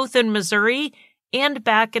 both in Missouri and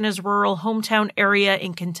back in his rural hometown area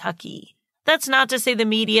in Kentucky. That's not to say the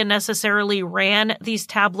media necessarily ran these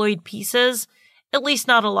tabloid pieces. At least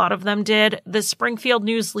not a lot of them did. The Springfield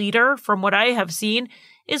News Leader, from what I have seen,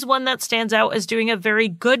 is one that stands out as doing a very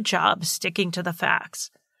good job sticking to the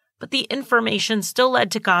facts. But the information still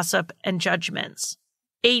led to gossip and judgments.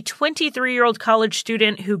 A 23-year-old college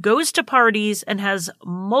student who goes to parties and has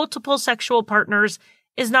multiple sexual partners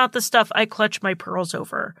is not the stuff I clutch my pearls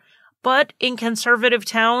over. But in conservative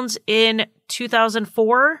towns in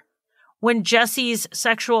 2004, when Jesse's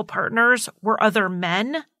sexual partners were other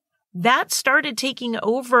men, that started taking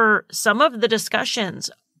over some of the discussions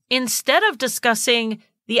instead of discussing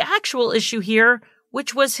the actual issue here,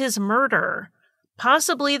 which was his murder.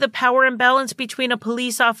 Possibly the power imbalance between a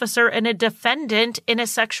police officer and a defendant in a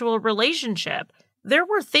sexual relationship. There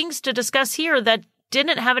were things to discuss here that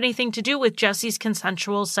didn't have anything to do with Jesse's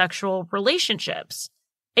consensual sexual relationships.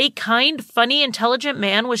 A kind, funny, intelligent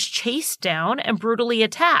man was chased down and brutally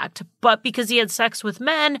attacked, but because he had sex with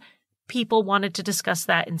men, people wanted to discuss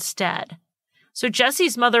that instead. So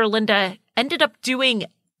Jesse's mother, Linda, ended up doing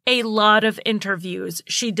a lot of interviews.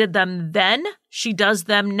 She did them then, she does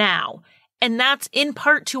them now. And that's in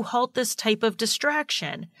part to halt this type of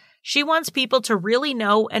distraction. She wants people to really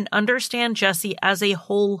know and understand Jesse as a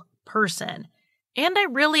whole person. And I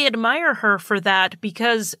really admire her for that,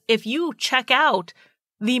 because if you check out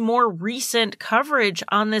the more recent coverage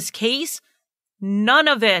on this case, none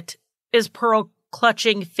of it is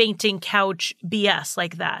pearl-clutching, fainting couch BS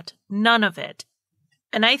like that. None of it.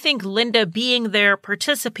 And I think Linda being there,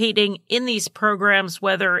 participating in these programs,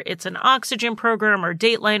 whether it's an Oxygen program or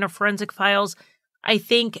Dateline or Forensic Files, I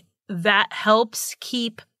think that helps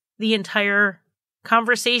keep the entire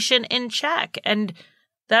conversation in check. And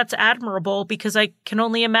that's admirable, because I can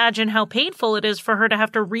only imagine how painful it is for her to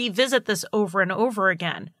have to revisit this over and over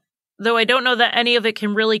again. Though I don't know that any of it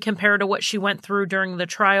can really compare to what she went through during the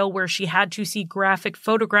trial, where she had to see graphic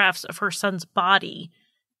photographs of her son's body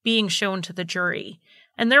being shown to the jury.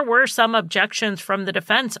 And there were some objections from the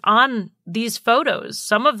defense on these photos.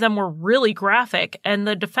 Some of them were really graphic, and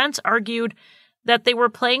the defense argued that they were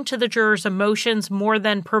playing to the jurors' emotions more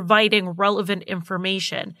than providing relevant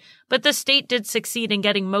information. But the state did succeed in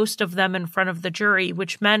getting most of them in front of the jury,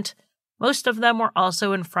 which meant most of them were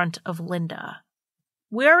also in front of Linda.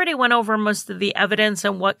 We already went over most of the evidence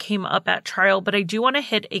and what came up at trial, but I do want to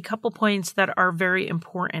hit a couple points that are very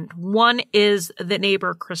important. One is the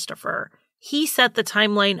neighbor, Christopher. He set the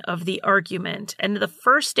timeline of the argument, and the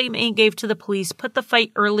first statement he gave to the police put the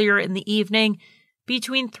fight earlier in the evening,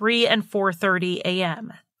 between 3 and 4:30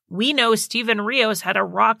 a.m. We know Steven Rios had a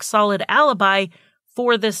rock-solid alibi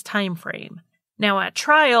for this time frame. Now at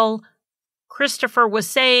trial, Christopher was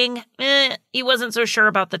saying he wasn't so sure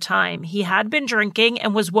about the time. He had been drinking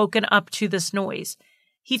and was woken up to this noise.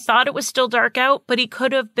 He thought it was still dark out, but he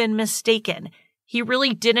could have been mistaken. He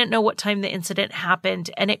really didn't know what time the incident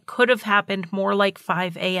happened, and it could have happened more like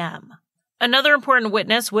 5 a.m. Another important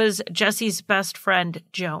witness was Jesse's best friend,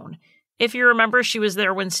 Joan. If you remember, she was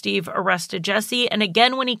there when Steve arrested Jesse, and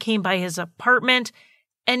again when he came by his apartment,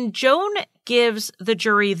 and Joan gives the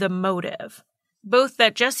jury the motive. Both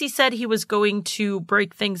that Jesse said he was going to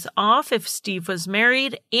break things off if Steve was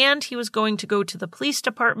married, and he was going to go to the police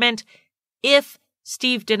department if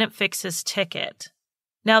Steve didn't fix his ticket.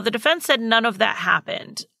 Now, the defense said none of that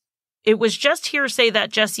happened. It was just hearsay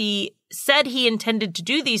that Jesse said he intended to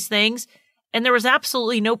do these things, and there was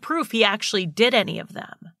absolutely no proof he actually did any of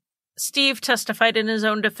them. Steve testified in his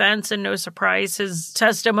own defense, and no surprise, his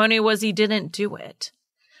testimony was he didn't do it.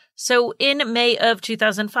 So in May of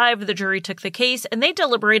 2005, the jury took the case, and they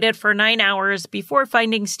deliberated for 9 hours before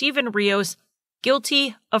finding Stephen Rios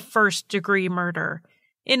guilty of first-degree murder.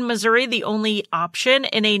 In Missouri, the only option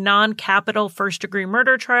in a non-capital first-degree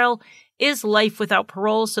murder trial is life without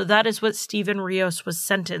parole, so that is what Stephen Rios was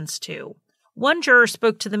sentenced to. One juror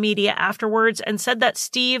spoke to the media afterwards and said that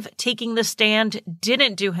Steve taking the stand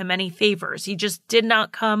didn't do him any favors. He just did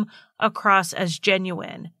not come across as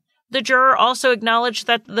genuine. The juror also acknowledged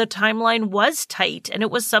that the timeline was tight, and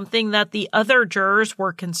it was something that the other jurors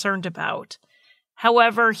were concerned about.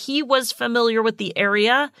 However, he was familiar with the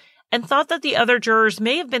area and thought that the other jurors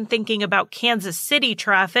may have been thinking about Kansas City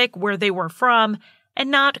traffic, where they were from, and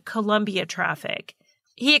not Columbia traffic.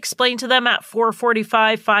 He explained to them at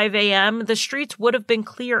 4:45, 5 a.m., the streets would have been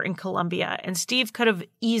clear in Columbia, and Steve could have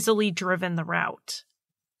easily driven the route.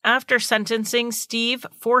 After sentencing, Steve,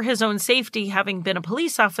 for his own safety, having been a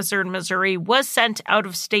police officer in Missouri, was sent out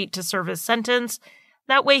of state to serve his sentence.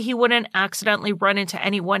 That way he wouldn't accidentally run into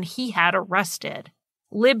anyone he had arrested.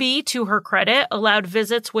 Libby, to her credit, allowed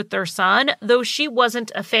visits with their son, though she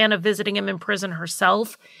wasn't a fan of visiting him in prison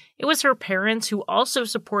herself. It was her parents, who also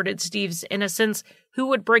supported Steve's innocence, who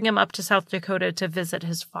would bring him up to South Dakota to visit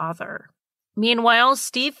his father. Meanwhile,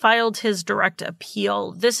 Steve filed his direct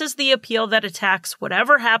appeal. This is the appeal that attacks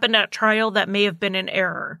whatever happened at trial that may have been an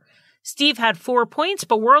error. Steve had 4 points,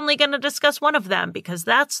 but we're only going to discuss one of them because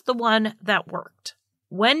that's the one that worked.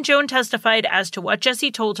 When Joan testified as to what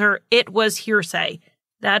Jesse told her, it was hearsay.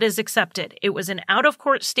 That is accepted. It was an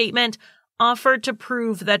out-of-court statement offered to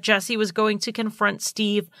prove that Jesse was going to confront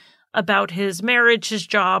Steve about his marriage, his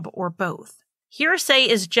job, or both. Hearsay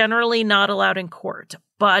is generally not allowed in court,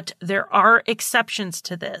 but there are exceptions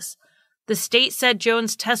to this. The state said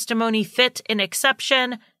Joan's testimony fit an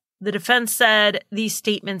exception. The defense said these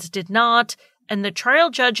statements did not, and the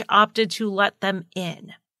trial judge opted to let them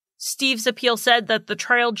in. Steve's appeal said that the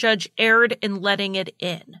trial judge erred in letting it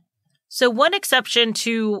in. So one exception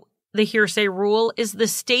to the hearsay rule is the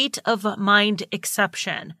state of mind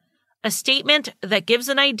exception. A statement that gives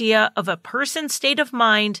an idea of a person's state of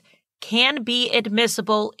mind can be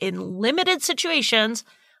admissible in limited situations,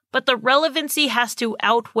 but the relevancy has to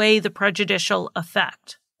outweigh the prejudicial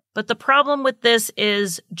effect. But the problem with this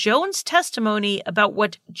is Joan's testimony about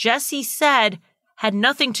what Jesse said had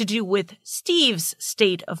nothing to do with Steve's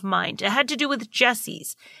state of mind. It had to do with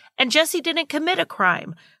Jesse's. And Jesse didn't commit a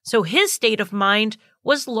crime, so his state of mind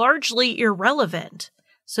was largely irrelevant.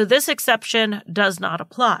 So this exception does not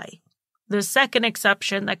apply. The second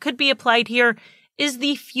exception that could be applied here is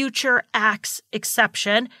the future acts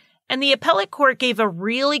exception, and the appellate court gave a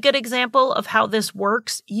really good example of how this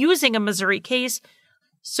works using a Missouri case,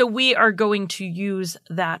 so we are going to use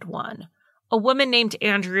that one. A woman named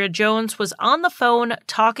Andrea Jones was on the phone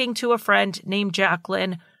talking to a friend named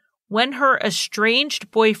Jacqueline when her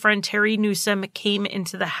estranged boyfriend Terry Newsom came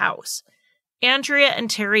into the house. Andrea and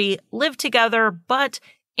Terry lived together, but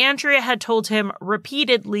Andrea had told him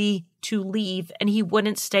repeatedly to leave and he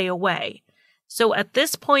wouldn't stay away. So at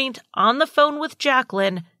this point, on the phone with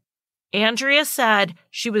Jacqueline, Andrea said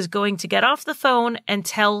she was going to get off the phone and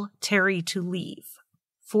tell Terry to leave.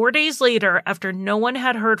 4 days later, after no one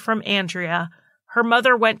had heard from Andrea, her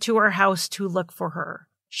mother went to her house to look for her.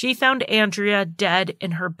 She found Andrea dead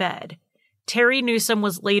in her bed. Terry Newsom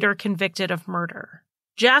was later convicted of murder.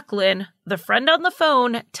 Jacqueline, the friend on the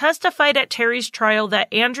phone, testified at Terry's trial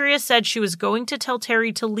that Andrea said she was going to tell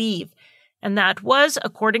Terry to leave, and that was,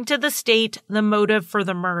 according to the state, the motive for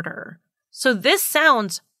the murder. So this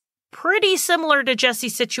sounds pretty similar to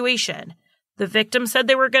Jesse's situation. The victim said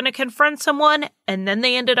they were going to confront someone, and then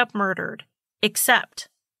they ended up murdered. Except,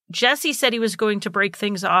 Jesse said he was going to break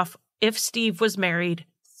things off if Steve was married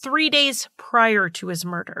 3 days prior to his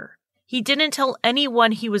murder. He didn't tell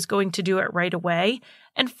anyone he was going to do it right away,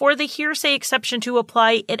 and for the hearsay exception to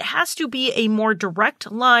apply, it has to be a more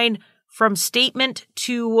direct line from statement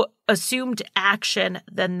to assumed action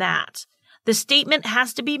than that. The statement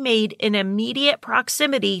has to be made in immediate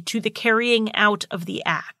proximity to the carrying out of the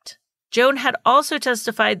act. Joan had also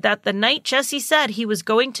testified that the night Jesse said he was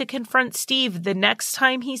going to confront Steve the next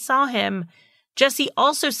time he saw him, Jesse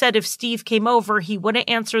also said if Steve came over, he wouldn't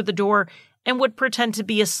answer the door and would pretend to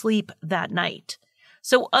be asleep that night.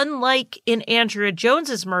 So unlike in Andrea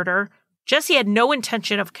Jones's murder, Jesse had no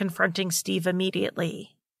intention of confronting Steve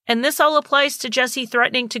immediately. And this all applies to Jesse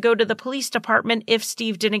threatening to go to the police department if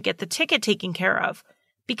Steve didn't get the ticket taken care of,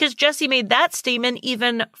 because Jesse made that statement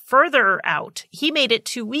even further out. He made it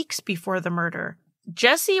 2 weeks before the murder.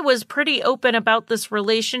 Jesse was pretty open about this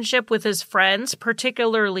relationship with his friends,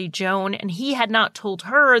 particularly Joan, and he had not told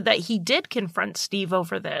her that he did confront Steve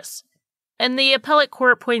over this. And the appellate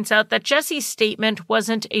court points out that Jesse's statement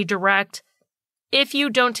wasn't a direct, "If you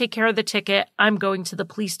don't take care of the ticket, I'm going to the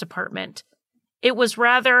police department." It was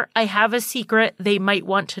rather, "I have a secret they might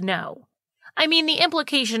want to know." I mean, the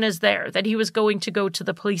implication is there that he was going to go to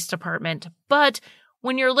the police department, but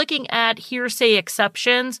when you're looking at hearsay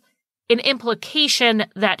exceptions, an implication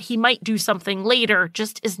that he might do something later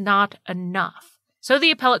just is not enough. So the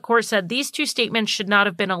appellate court said these two statements should not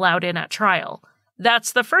have been allowed in at trial.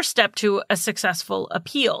 That's the first step to a successful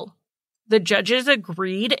appeal. The judges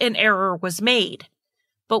agreed an error was made.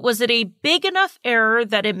 But was it a big enough error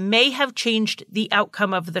that it may have changed the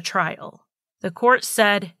outcome of the trial? The court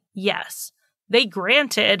said yes. They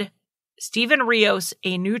granted Stephen Rios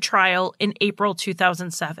a new trial in April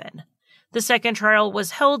 2007. The second trial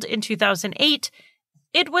was held in 2008.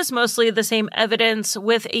 It was mostly the same evidence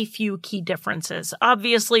with a few key differences.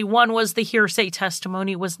 Obviously, one was the hearsay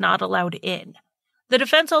testimony was not allowed in. The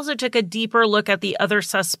defense also took a deeper look at the other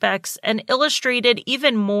suspects and illustrated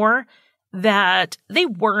even more that they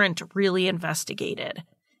weren't really investigated.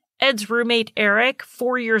 Ed's roommate, Eric,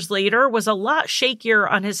 4 years later, was a lot shakier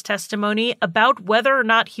on his testimony about whether or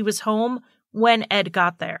not he was home when Ed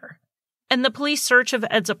got there. And the police search of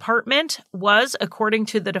Ed's apartment was, according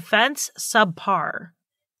to the defense, subpar.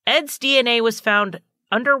 Ed's DNA was found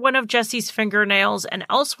under one of Jesse's fingernails and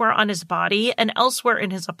elsewhere on his body and elsewhere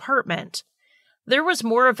in his apartment. There was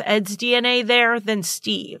more of Ed's DNA there than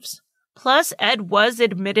Steve's. Plus, Ed was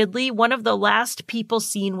admittedly one of the last people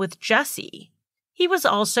seen with Jesse. He was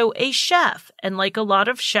also a chef, and like a lot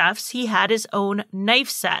of chefs, he had his own knife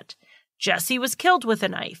set. Jesse was killed with a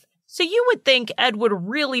knife. So you would think Ed would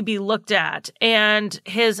really be looked at, and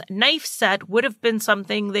his knife set would have been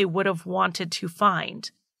something they would have wanted to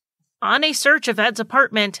find. On a search of Ed's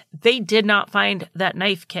apartment, they did not find that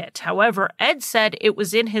knife kit. However, Ed said it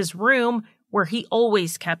was in his room where he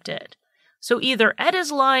always kept it. So either Ed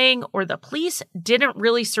is lying or the police didn't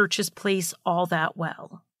really search his place all that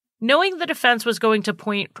well. Knowing the defense was going to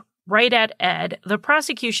point right at Ed, the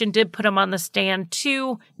prosecution did put him on the stand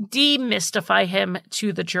to demystify him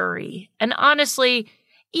to the jury. And honestly,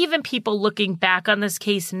 even people looking back on this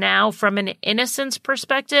case now from an innocence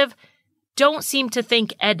perspective don't seem to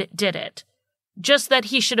think Ed did it. Just that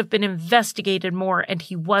he should have been investigated more, and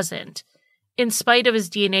he wasn't. In spite of his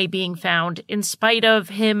DNA being found, in spite of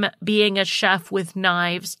him being a chef with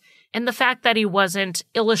knives, and the fact that he wasn't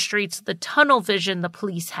illustrates the tunnel vision the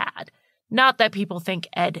police had. Not that people think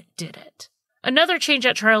Ed did it. Another change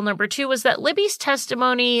at trial number 2 was that Libby's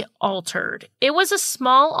testimony altered. It was a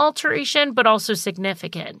small alteration, but also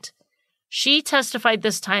significant. She testified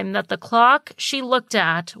this time that the clock she looked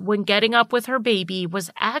at when getting up with her baby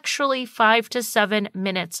was actually 5 to 7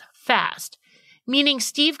 minutes fast, meaning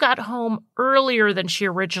Steve got home earlier than she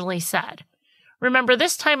originally said. Remember,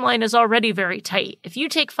 this timeline is already very tight. If you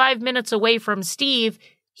take 5 minutes away from Steve,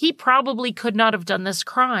 he probably could not have done this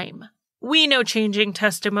crime. We know changing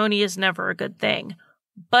testimony is never a good thing,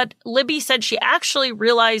 but Libby said she actually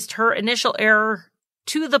realized her initial error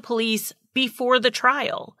to the police before the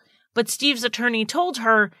trial. But Steve's attorney told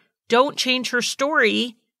her, don't change her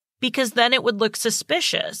story because then it would look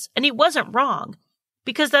suspicious. And he wasn't wrong,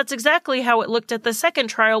 because that's exactly how it looked at the second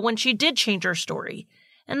trial when she did change her story.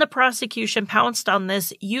 And the prosecution pounced on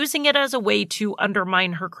this, using it as a way to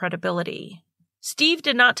undermine her credibility. Steve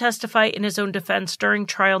did not testify in his own defense during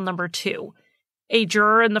trial number 2. A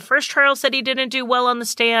juror in the first trial said he didn't do well on the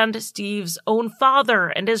stand. Steve's own father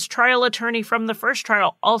and his trial attorney from the first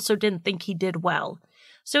trial also didn't think he did well.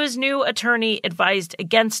 So his new attorney advised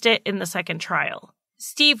against it in the second trial.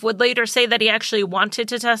 Steve would later say that he actually wanted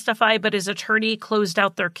to testify, but his attorney closed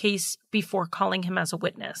out their case before calling him as a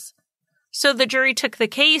witness. So the jury took the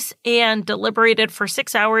case and deliberated for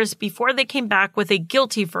 6 hours before they came back with a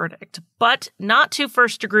guilty verdict, but not to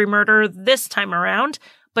first-degree murder this time around,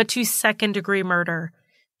 but to second-degree murder.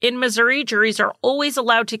 In Missouri, juries are always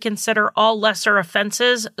allowed to consider all lesser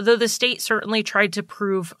offenses, though the state certainly tried to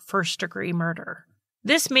prove first-degree murder.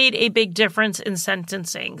 This made a big difference in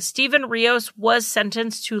sentencing. Stephen Rios was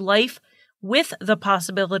sentenced to life with the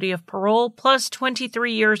possibility of parole, plus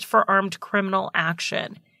 23 years for armed criminal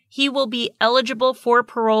action. He will be eligible for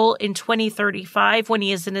parole in 2035 when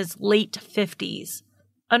he is in his late 50s.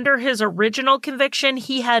 Under his original conviction,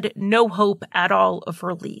 he had no hope at all of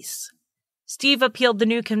release. Steve appealed the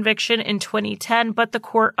new conviction in 2010, but the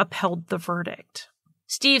court upheld the verdict.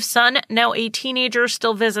 Steve's son, now a teenager,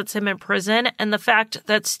 still visits him in prison, and the fact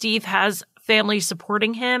that Steve has family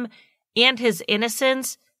supporting him and his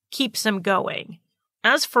innocence keeps him going.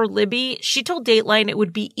 As for Libby, she told Dateline it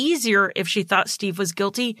would be easier if she thought Steve was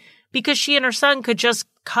guilty because she and her son could just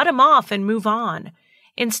cut him off and move on.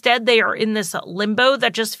 Instead, they are in this limbo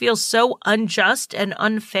that just feels so unjust and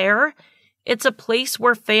unfair. It's a place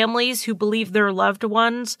where families who believe their loved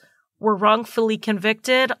ones were wrongfully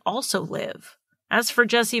convicted also live. As for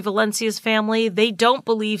Jesse Valencia's family, they don't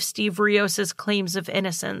believe Steve Rios' claims of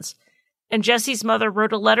innocence. And Jesse's mother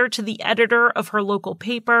wrote a letter to the editor of her local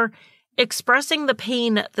paper expressing the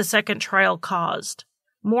pain the second trial caused.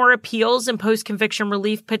 More appeals and post-conviction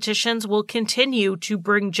relief petitions will continue to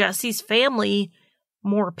bring Jesse's family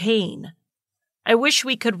more pain. I wish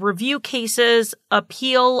we could review cases,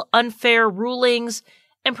 appeal unfair rulings,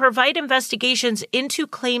 and provide investigations into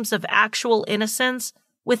claims of actual innocence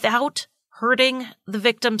without hurting the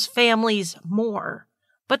victims' families more.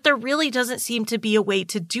 But there really doesn't seem to be a way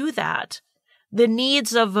to do that. The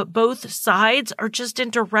needs of both sides are just in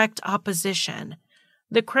direct opposition.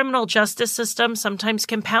 The criminal justice system sometimes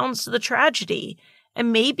compounds the tragedy,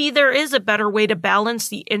 and maybe there is a better way to balance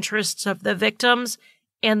the interests of the victims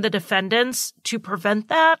and the defendants to prevent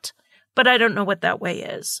that, but I don't know what that way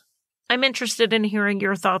is. I'm interested in hearing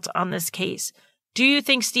your thoughts on this case. Do you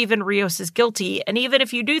think Steven Rios is guilty? And even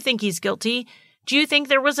if you do think he's guilty, do you think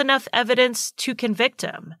there was enough evidence to convict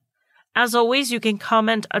him? As always, you can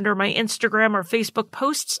comment under my Instagram or Facebook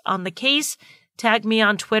posts on the case, tag me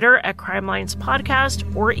on Twitter at Crimelines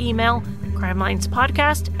Podcast, or email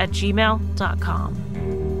crimelinespodcast@gmail.com.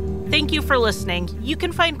 Thank you for listening. You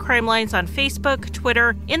can find Crimelines on Facebook,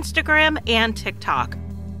 Twitter, Instagram, and TikTok.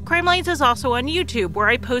 Crimelines is also on YouTube, where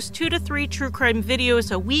I post 2 to 3 true crime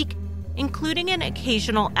videos a week, including an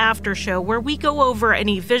occasional after show where we go over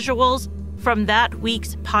any visuals from that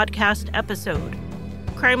week's podcast episode.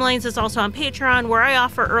 Crimelines is also on Patreon, where I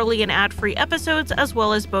offer early and ad-free episodes as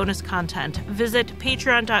well as bonus content. Visit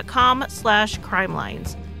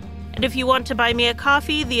patreon.com/crimelines. And if you want to buy me a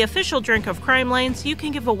coffee, the official drink of Crimelines, you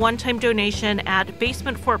can give a one-time donation at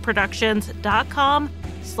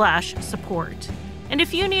basementfortproductions.com/support. And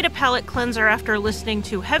if you need a palate cleanser after listening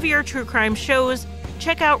to heavier true crime shows,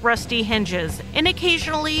 check out Rusty Hinges, an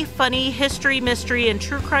occasionally funny history, mystery, and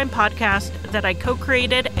true crime podcast that I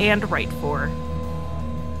co-created and write for.